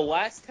 Like, the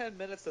last 10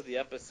 minutes of the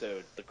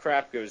episode, the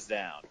crap goes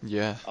down.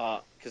 Yeah.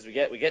 Because we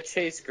get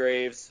Chase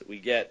Graves, we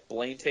get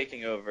Blaine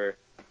taking over,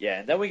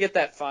 and then we get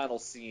that final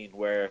scene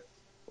where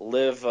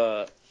Liv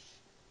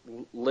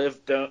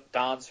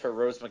dons her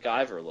Rose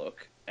McIver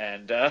look,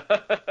 and and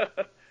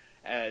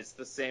it's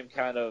the same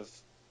kind of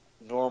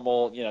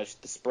normal,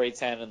 the spray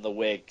tan and the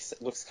wig.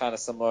 It looks kind of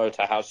similar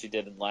to how she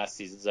did in last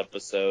season's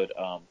episode.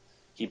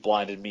 He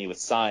blinded me with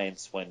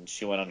science when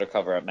she went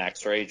undercover at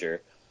Max Rager.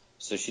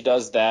 So she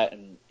does that,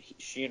 and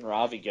she and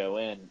Ravi go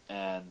in,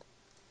 and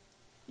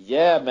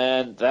yeah,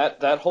 man,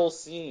 that whole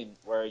scene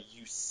where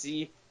you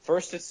see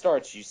first it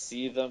starts, you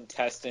see them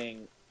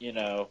testing,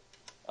 the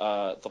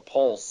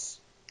pulse,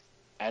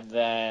 and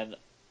then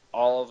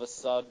all of a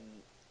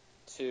sudden,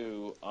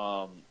 too,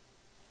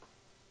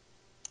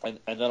 and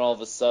then all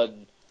of a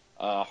sudden,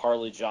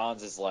 Harley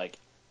Johns is like,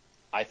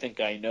 I think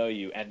I know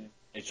you. And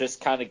it just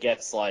kind of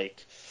gets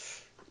like,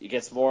 it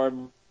gets more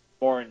and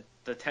more, and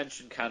the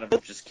tension kind of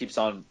just keeps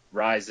on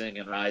rising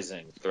and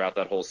rising throughout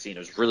that whole scene. It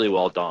was really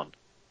well done.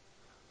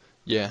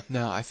 Yeah,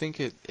 no, I think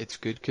it's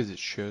good because it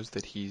shows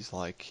that he's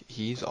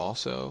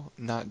also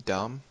not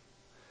dumb.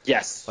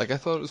 Yes. Like, I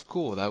thought it was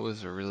cool. That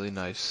was a really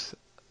nice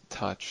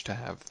touch to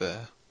have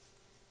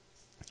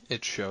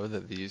it show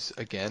that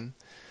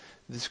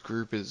this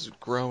group is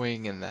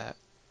growing and that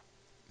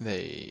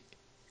they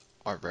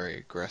are very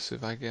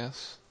aggressive, I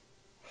guess.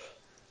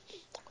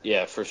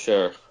 Yeah, for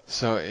sure.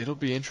 So it'll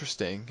be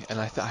interesting, and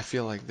I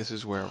feel like this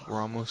is where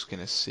we're almost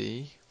gonna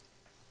see.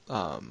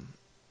 Um,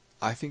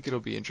 I think it'll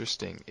be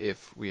interesting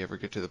if we ever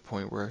get to the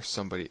point where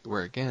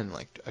where again,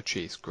 like a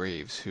Chase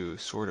Graves, who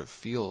sort of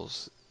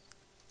feels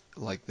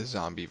like the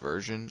zombie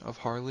version of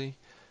Harley.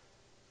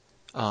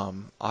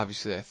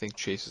 Obviously, I think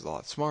Chase is a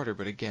lot smarter,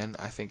 but again,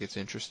 I think it's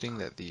interesting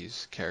that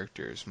these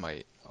characters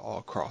might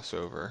all cross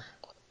over.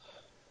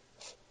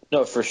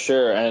 No, for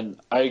sure. And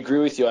I agree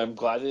with you. I'm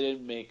glad they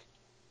didn't make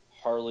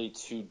Harley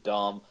too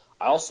dumb.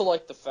 I also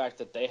like the fact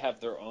that they have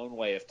their own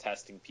way of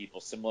testing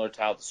people, similar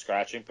to how the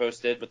scratching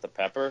post did with the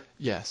pepper.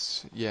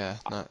 Yes, yeah,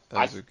 not that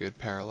I was a good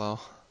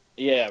parallel.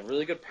 Yeah,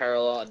 really good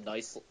parallel, a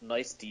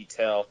nice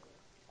detail.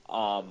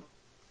 Um,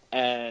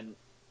 and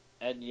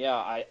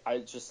yeah, I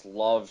just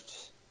loved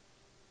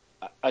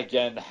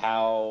again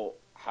how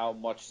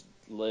much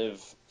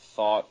Liv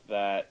thought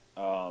that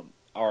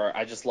or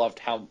I just loved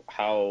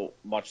how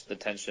much the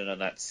tension in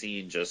that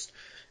scene just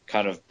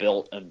kind of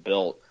built and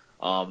built.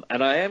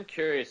 And I am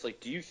curious,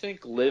 like, do you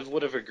think Liv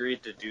would have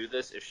agreed to do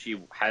this if she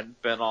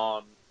hadn't been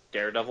on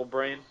Daredevil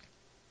Brain?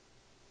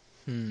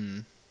 Hmm,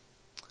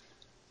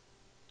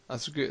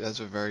 that's a good. That's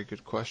a very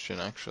good question,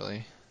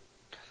 actually.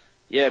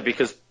 Yeah,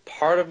 because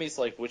part of me's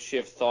like, would she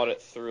have thought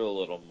it through a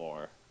little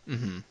more?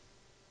 Hmm.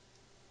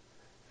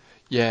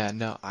 Yeah,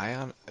 no,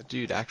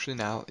 dude, actually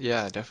now,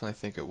 yeah, I definitely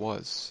think it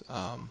was.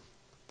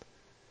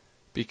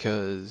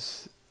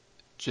 Because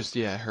just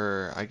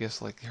yeah, I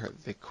guess like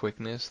the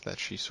quickness that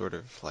she sort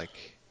of like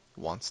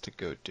wants to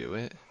go do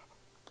it.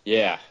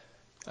 Yeah,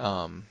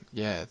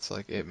 Yeah, it's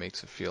like it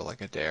makes it feel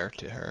like a dare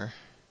to her.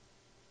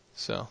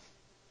 So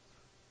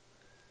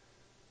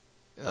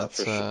no, for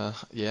that's sure.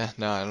 yeah,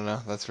 no, I don't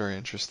know. That's very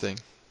interesting.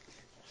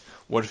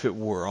 What if it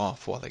wore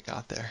off while they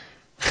got there?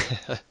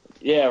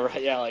 Yeah,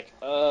 right. Yeah, like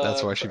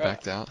That's why she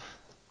backed out.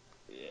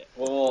 yeah.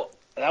 Well,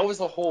 that was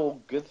a whole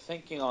good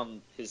thinking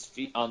on his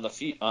feet, on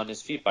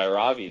his feet by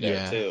Ravi there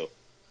Yeah. too.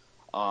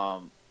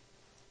 Um,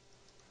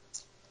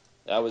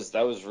 that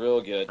was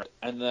real good.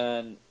 And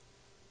then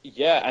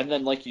yeah, and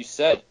then like you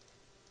said,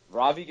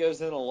 Ravi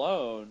goes in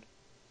alone,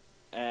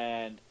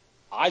 and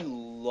I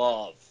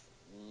love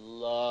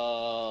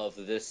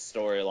this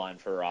storyline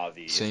for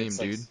Ravi. Same,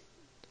 dude.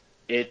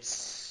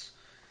 It's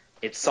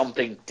it's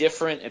something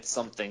different, it's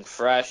something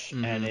fresh,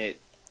 Mm-hmm. and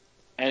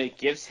it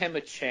gives him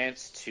a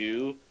chance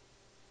to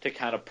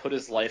kind of put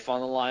his life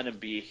on the line and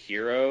be a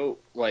hero,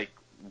 like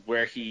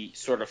where he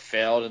sort of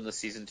failed in the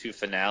season 2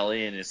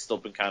 finale and has still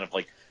been kind of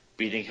like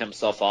beating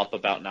himself up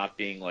about not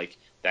being like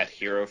that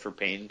hero for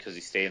Payne because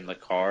he stayed in the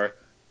car.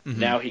 Mm-hmm.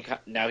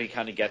 Now he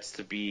kind of gets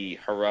to be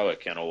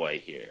heroic in a way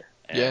here,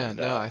 Yeah, and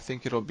no, I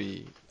think it'll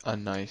be a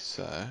nice.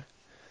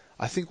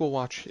 I think we'll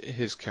watch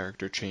his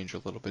character change a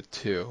little bit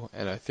too,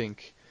 and I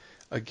think,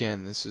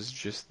 again, this is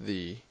just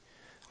the.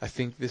 I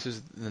think this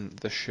is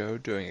the show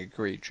doing a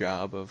great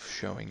job of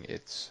showing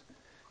its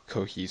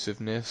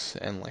cohesiveness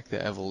and like the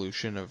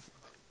evolution of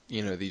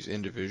these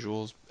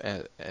individuals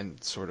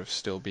and sort of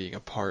still being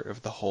a part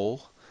of the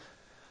whole.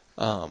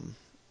 Um,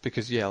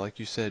 because yeah, like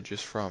you said,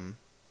 just from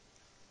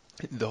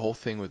the whole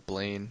thing with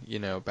Blaine,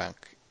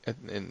 back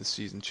in the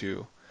season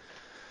 2,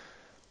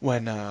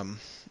 when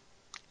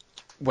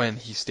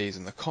he stays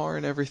in the car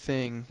and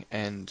everything,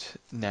 and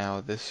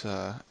now this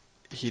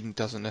he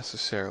doesn't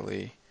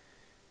necessarily,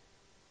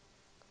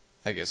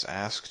 I guess,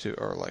 ask to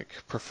or like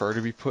prefer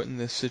to be put in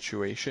this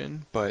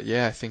situation, but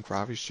yeah, I think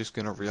Ravi's just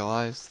gonna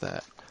realize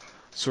that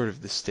sort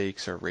of the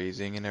stakes are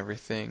raising and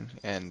everything,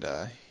 and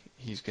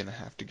he's gonna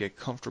have to get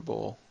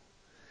comfortable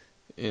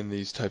in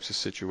these types of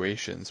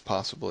situations,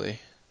 possibly.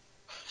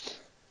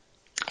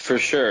 for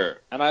sure.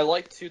 And I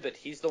like too that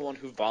he's the one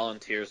who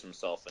volunteers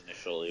himself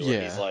initially,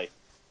 where Yeah.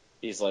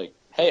 he's like,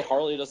 hey,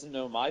 Harley doesn't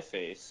know my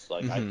face,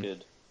 like I Hmm.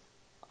 could.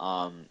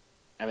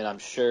 I mean, I'm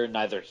sure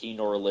neither he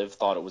nor Liv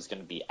thought it was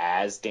going to be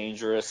as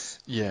dangerous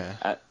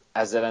Yeah.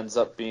 as it ends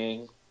up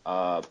being.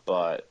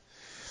 But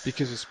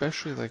Because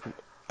especially like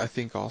I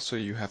think also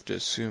you have to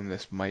assume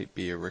this might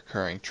be a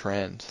recurring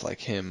trend, like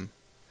him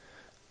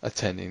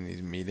attending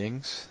these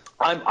meetings.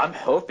 I'm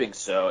hoping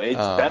so. Um,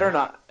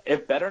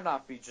 It better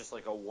not be just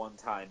like a one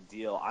time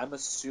deal. I'm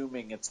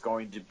assuming it's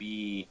going to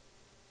be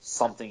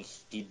something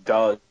he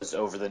does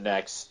over the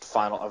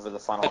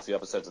final few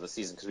episodes of the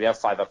season because we have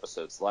 5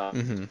 episodes left,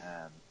 hmm.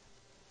 and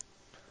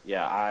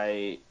yeah,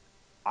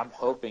 I'm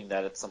hoping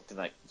that it's something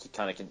that he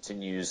kind of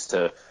continues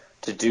to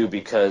do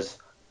because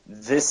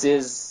this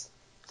is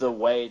the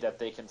way that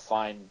they can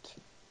find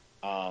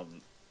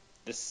um,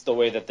 this is the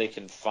way that they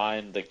can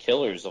find the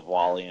killers of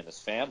Wally and his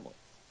family.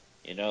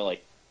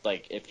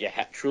 Like if you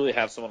truly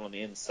have someone on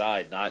the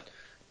inside, not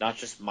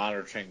just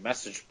monitoring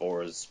message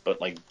boards,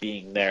 but like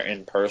being there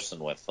in person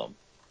with them.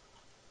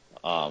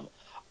 Um,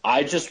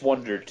 I just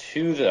wonder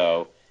too,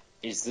 though,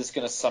 is this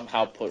going to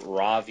somehow put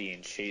Ravi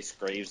in Chase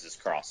Graves'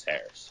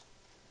 crosshairs?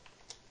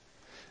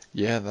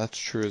 Yeah, that's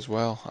true as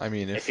well. I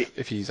mean, If he,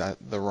 if he's at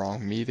the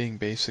wrong meeting,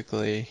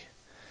 basically.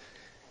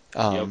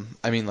 yep,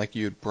 I mean, like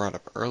you had brought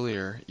up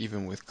earlier,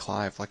 even with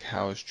Clive, like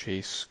how is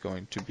Chase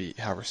going to be?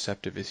 How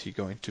receptive is he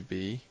going to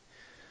be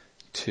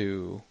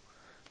to,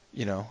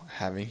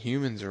 having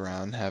humans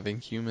around, having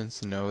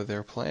humans know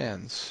their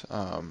plans.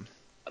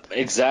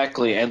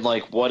 Exactly, and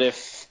like, what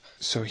if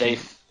So they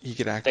he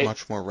could act they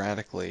much more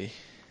radically.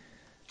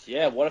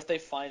 yeah, what if they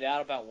find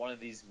out about one of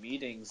these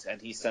meetings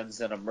and he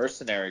sends in a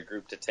mercenary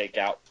group to take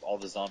out all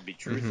the zombie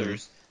Mm-hmm.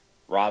 truthers?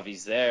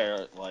 Ravi's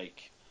there,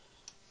 like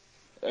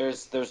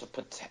there's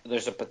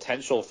a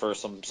potential for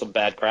some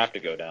bad crap to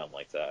go down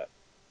like that.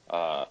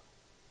 Uh,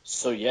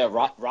 so yeah,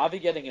 Ravi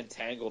getting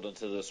entangled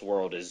into this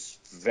world is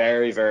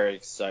very very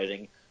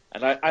exciting,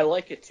 and I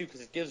like it too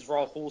because it gives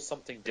Rahul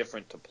something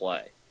different to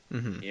play.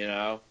 Mm-hmm. You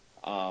know,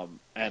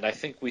 and I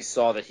think we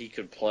saw that he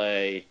could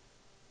play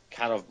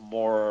kind of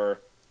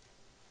more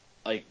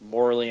like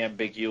morally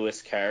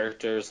ambiguous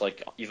characters,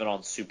 like even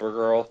on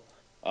Supergirl,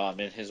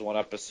 in his one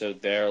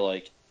episode there.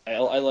 Like I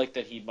like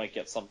that he might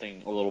get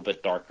something a little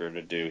bit darker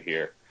to do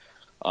here,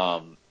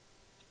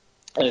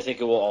 and I think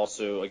it will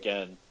also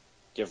again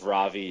give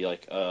Ravi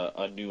like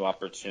a new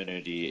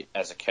opportunity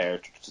as a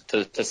character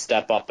to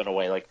step up in a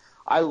way. Like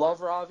I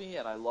love Ravi,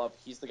 and I love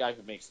he's the guy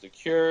who makes the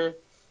cure.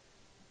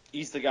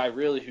 He's the guy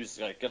really who's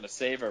like going to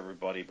save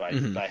everybody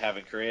Mm-hmm. by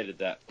having created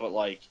that. But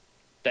like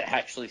to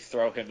actually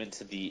throw him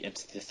into the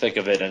thick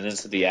of it and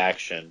into the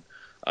action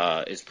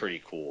is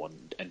pretty cool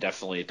and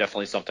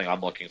definitely something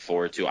I'm looking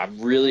forward to. I'm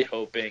really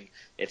hoping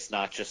it's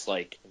not just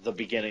like the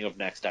beginning of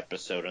next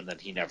episode and then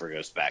he never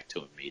goes back to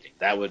a meeting.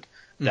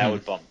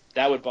 Mm-hmm.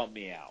 That would bum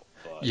me out.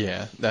 But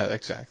Yeah, that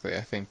exactly.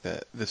 I think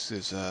that this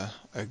is a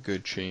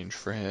good change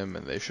for him,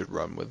 and they should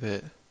run with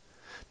it.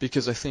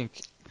 Because I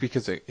think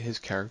his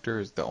character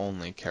is the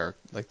only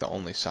like the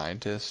only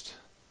scientist.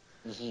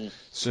 mhm,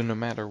 So no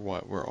matter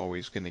what, we're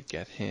always gonna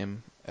get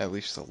him at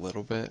least a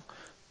little bit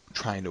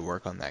trying to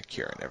work on that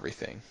cure and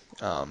everything.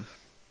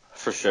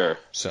 for sure.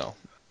 So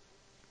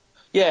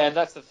Yeah, and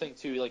that's the thing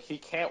too. Like he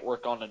can't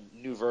work on a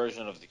new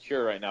version of the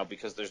cure right now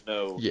because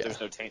yeah, there's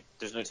no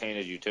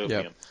tainted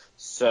yep, utopium.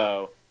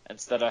 So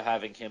instead of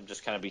having him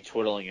just kind of be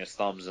twiddling his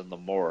thumbs in the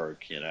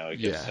morgue,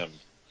 it gives yeah,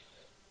 him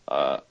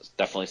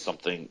definitely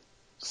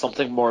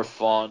something more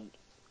fun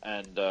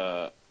and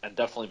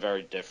definitely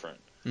very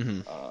different.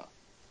 hmm Uh,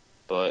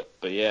 but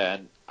yeah,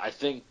 and I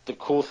think the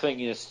cool thing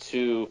is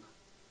too.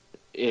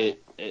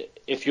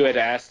 If you had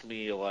asked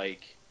me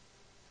like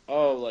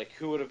oh, like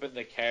who would have been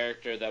the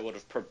character that would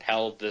have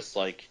propelled this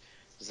like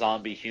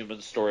zombie human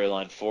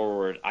storyline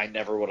forward? I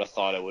never would have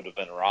thought it would have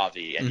been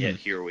Ravi, and hmm yet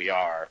here we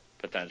are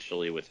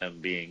potentially with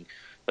him being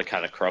the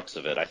kind of crux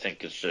of it. I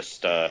think it's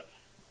just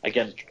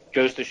again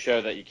goes to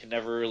show that you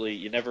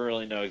never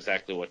really know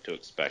exactly what to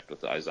expect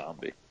with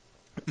iZombie.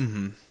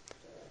 hmm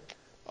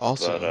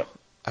But Also,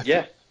 I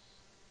think yeah,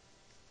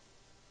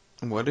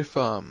 what if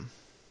what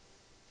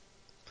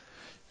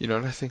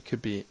I think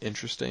could be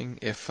interesting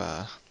if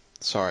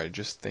sorry,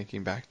 just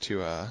thinking back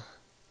to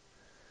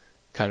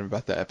kind of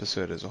about the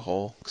episode as a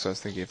whole, because I was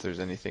thinking if there's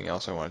anything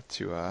else I wanted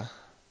to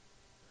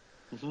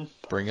hmm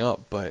bring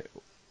up, but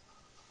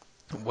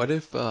what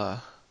if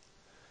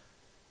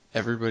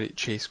everybody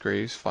Chase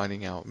Graves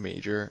finding out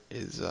Major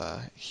is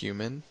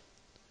human?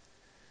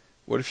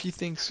 What if he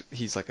thinks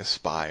he's like a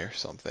spy or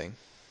something?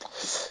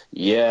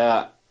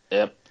 yeah,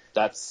 yep.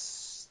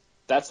 That's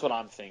what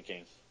I'm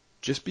thinking.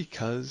 Just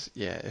because,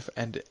 yeah, if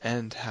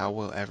and how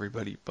will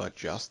everybody but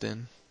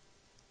Justin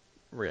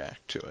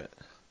react to it?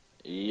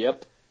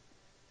 Yep,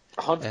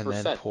 100%, And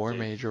then poor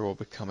dude. Major will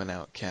become an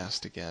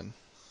outcast again.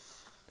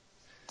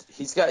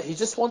 He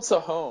just wants a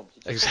home.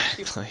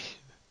 Exactly.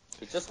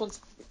 He just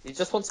wants he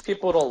just wants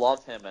people to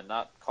love him and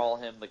not call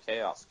him the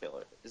Chaos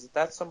Killer. Isn't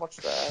that so much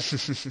to ask?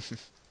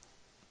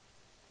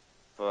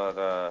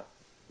 But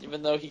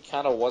even though he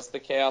kind of was the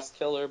Chaos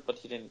Killer, but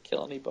he didn't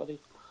kill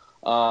anybody.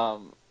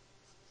 Um,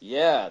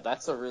 yeah,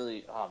 that's a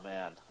really oh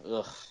man,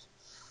 ugh.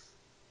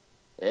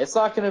 It's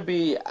not going to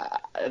be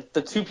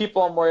the two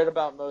people I'm worried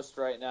about most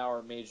right now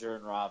are Major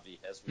and Ravi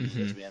hmm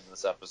as we end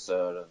this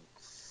episode and.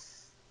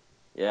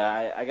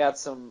 Yeah, I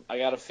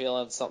got a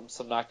feeling some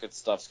not good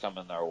stuff's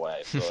coming their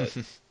way,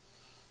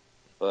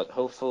 but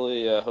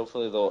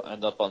hopefully they'll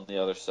end up on the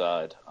other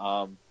side.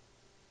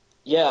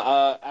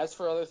 Yeah. As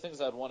for other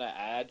things I'd want to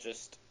add,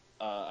 just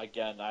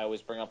again, I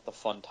always bring up the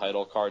fun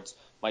title cards.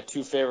 My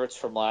two favorites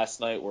from last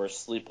night were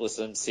Sleepless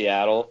in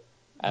Seattle,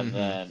 and hmm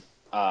then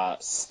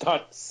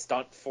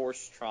Stunt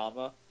Force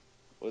Trauma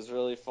was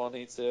really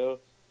funny too.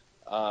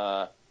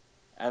 Uh,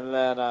 and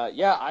then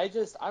yeah,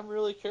 I'm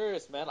really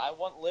curious, man. I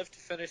want Liv to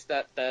finish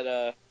that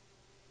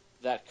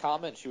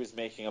comment she was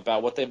making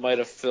about what they might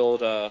have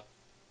filled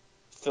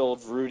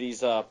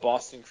Rudy's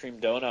Boston cream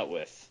donut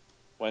with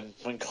when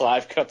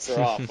Clive cuts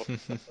her off.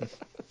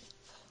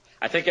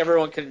 I think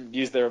everyone can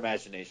use their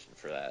imagination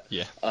for that.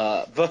 yeah.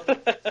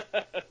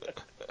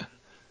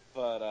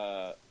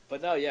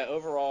 But no, yeah.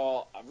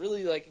 Overall, I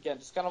really like again,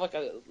 just kind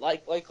of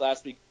like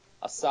last week,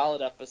 a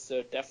solid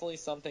episode. Definitely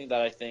something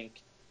that I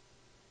think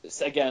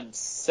again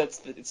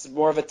it's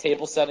more of a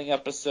table setting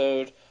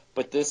episode,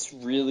 but this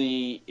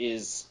really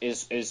is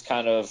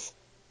kind of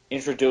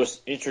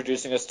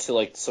introducing us to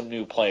like some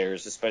new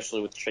players,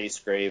 especially with Chase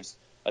Graves,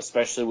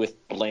 especially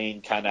with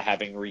Blaine kind of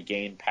having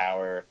regained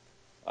power.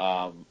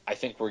 I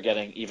think we're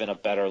getting even a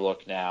better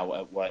look now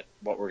at what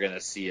we're going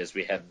to see as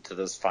we head into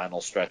this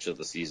final stretch of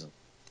the season.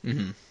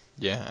 Mm-hmm.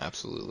 Yeah,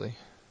 absolutely.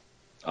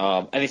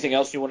 Anything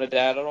else you wanted to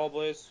add at all,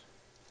 Blaze?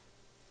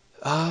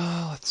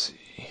 Let's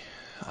see.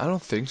 I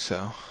don't think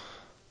so.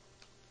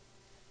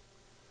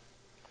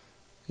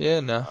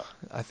 Yeah, no.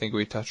 I think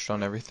we touched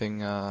on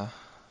everything I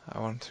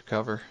wanted to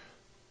cover.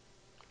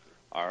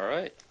 All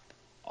right.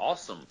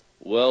 Awesome.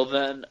 Well,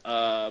 then,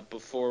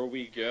 before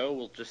we go,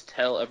 we'll just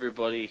tell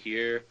everybody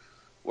here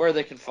where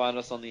they can find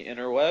us on the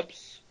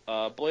interwebs.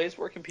 Blaze,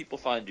 where can people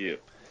find you?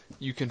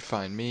 You can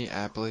find me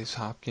at Blaze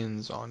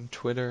Hopkins on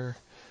Twitter.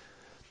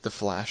 The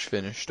Flash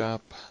finished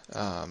up.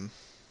 Gotta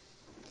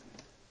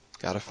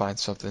find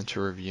something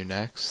to review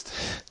next.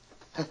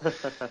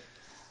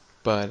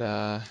 But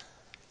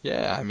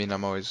yeah, I mean,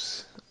 I'm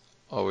always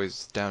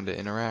down to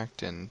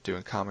interact and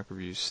doing comic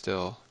reviews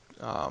still.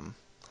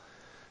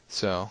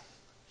 So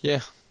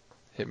yeah,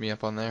 hit me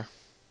up on there.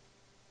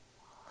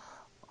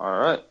 All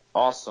right.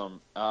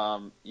 Awesome.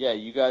 Yeah,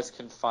 you guys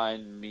can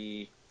find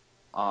me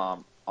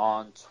on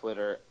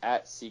Twitter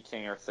at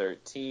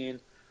CKinger13.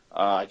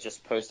 I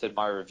just posted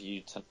my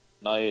review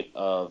tonight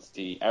of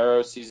the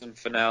Arrow season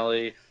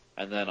finale,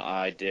 and then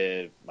I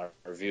did my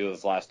review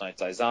of last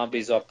night's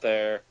iZombies up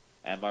there,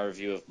 and my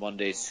review of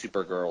Monday's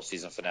Supergirl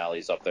season finale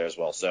is up there as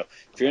well. So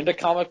if you're into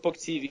comic book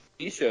TV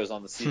shows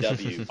on the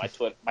CW,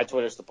 my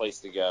Twitter's the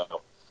place to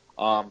go.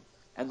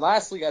 And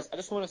lastly, guys, I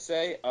just want to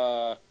say,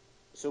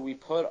 so we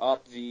put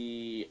up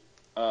the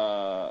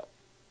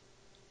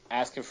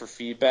asking for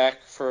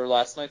feedback for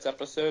last night's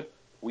episode.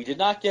 We did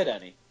not get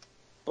any,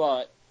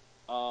 but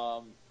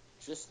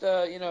just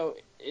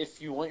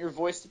if you want your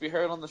voice to be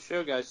heard on the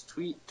show, guys,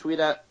 tweet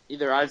at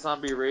either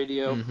iZombie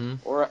Radio Mm-hmm.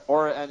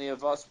 or any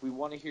of us. We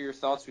want to hear your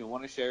thoughts. We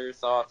want to share your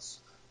thoughts.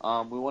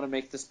 We want to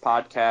make this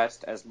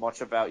podcast as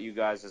much about you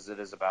guys as it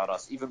is about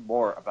us, even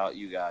more about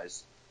you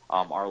guys,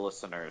 our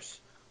listeners.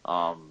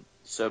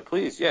 So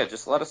please, yeah,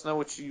 just let us know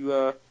what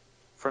you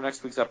for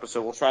next week's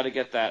episode. We'll try to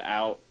get that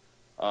out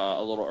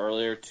a little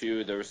earlier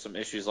too. There were some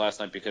issues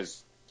last night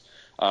because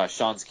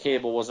Sean's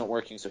cable wasn't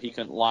working, so he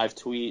couldn't live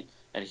tweet,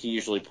 and he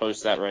usually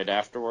posts that right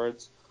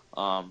afterwards.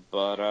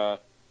 But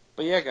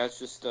yeah, guys,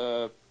 just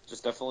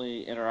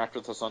definitely interact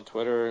with us on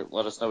Twitter.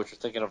 Let us know what you're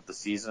thinking of the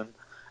season,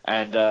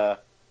 and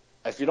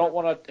if you don't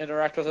want to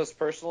interact with us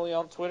personally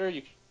on Twitter,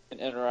 you can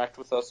interact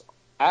with us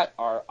at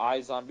our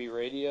iZombie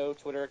Radio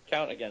Twitter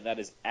account. Again, that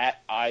is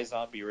at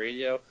iZombie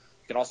Radio.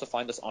 You can also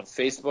find us on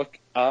Facebook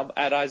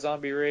at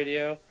iZombie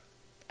Radio.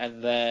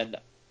 And then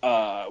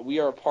we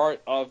are a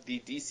part of the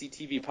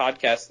DCTV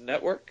Podcast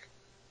Network.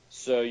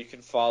 So you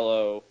can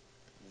follow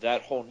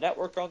that whole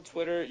network on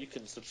Twitter. You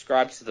can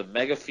subscribe to the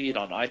Mega Feed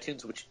on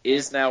iTunes, which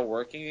is now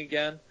working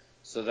again.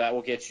 So that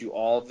will get you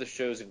all of the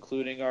shows,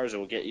 including ours. It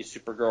will get you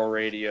Supergirl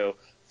Radio,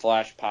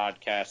 Flash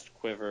Podcast,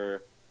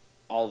 Quiver,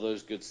 all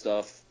those good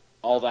stuff,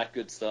 all that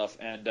good stuff.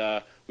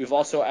 And we've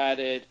also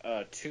added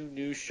 2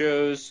 new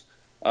shows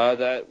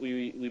that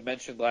we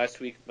mentioned last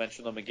week.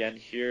 Mention them again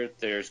here.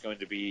 There's going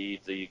to be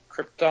the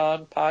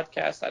Krypton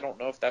podcast. I don't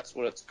know if that's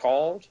what it's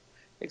called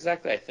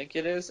exactly. I think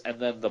it is. And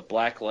then the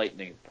Black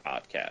Lightning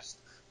podcast,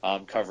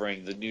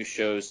 covering the new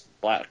shows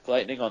Black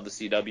Lightning on the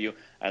CW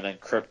and then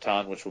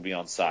Krypton, which will be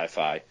on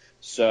Sci-Fi.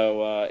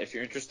 So if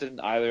you're interested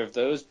in either of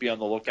those, be on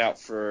the lookout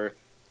for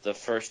the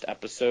first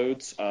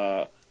episodes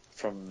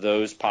from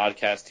those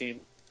podcast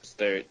teams.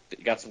 They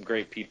got some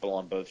great people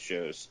on both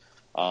shows.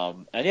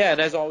 And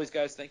as always,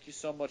 guys, thank you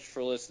so much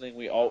for listening.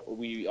 We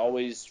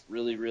always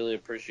really, really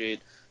appreciate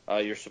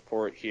your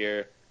support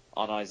here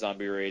on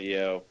iZombie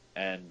Radio,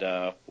 and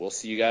we'll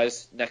see you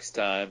guys next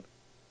time.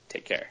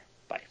 Take care.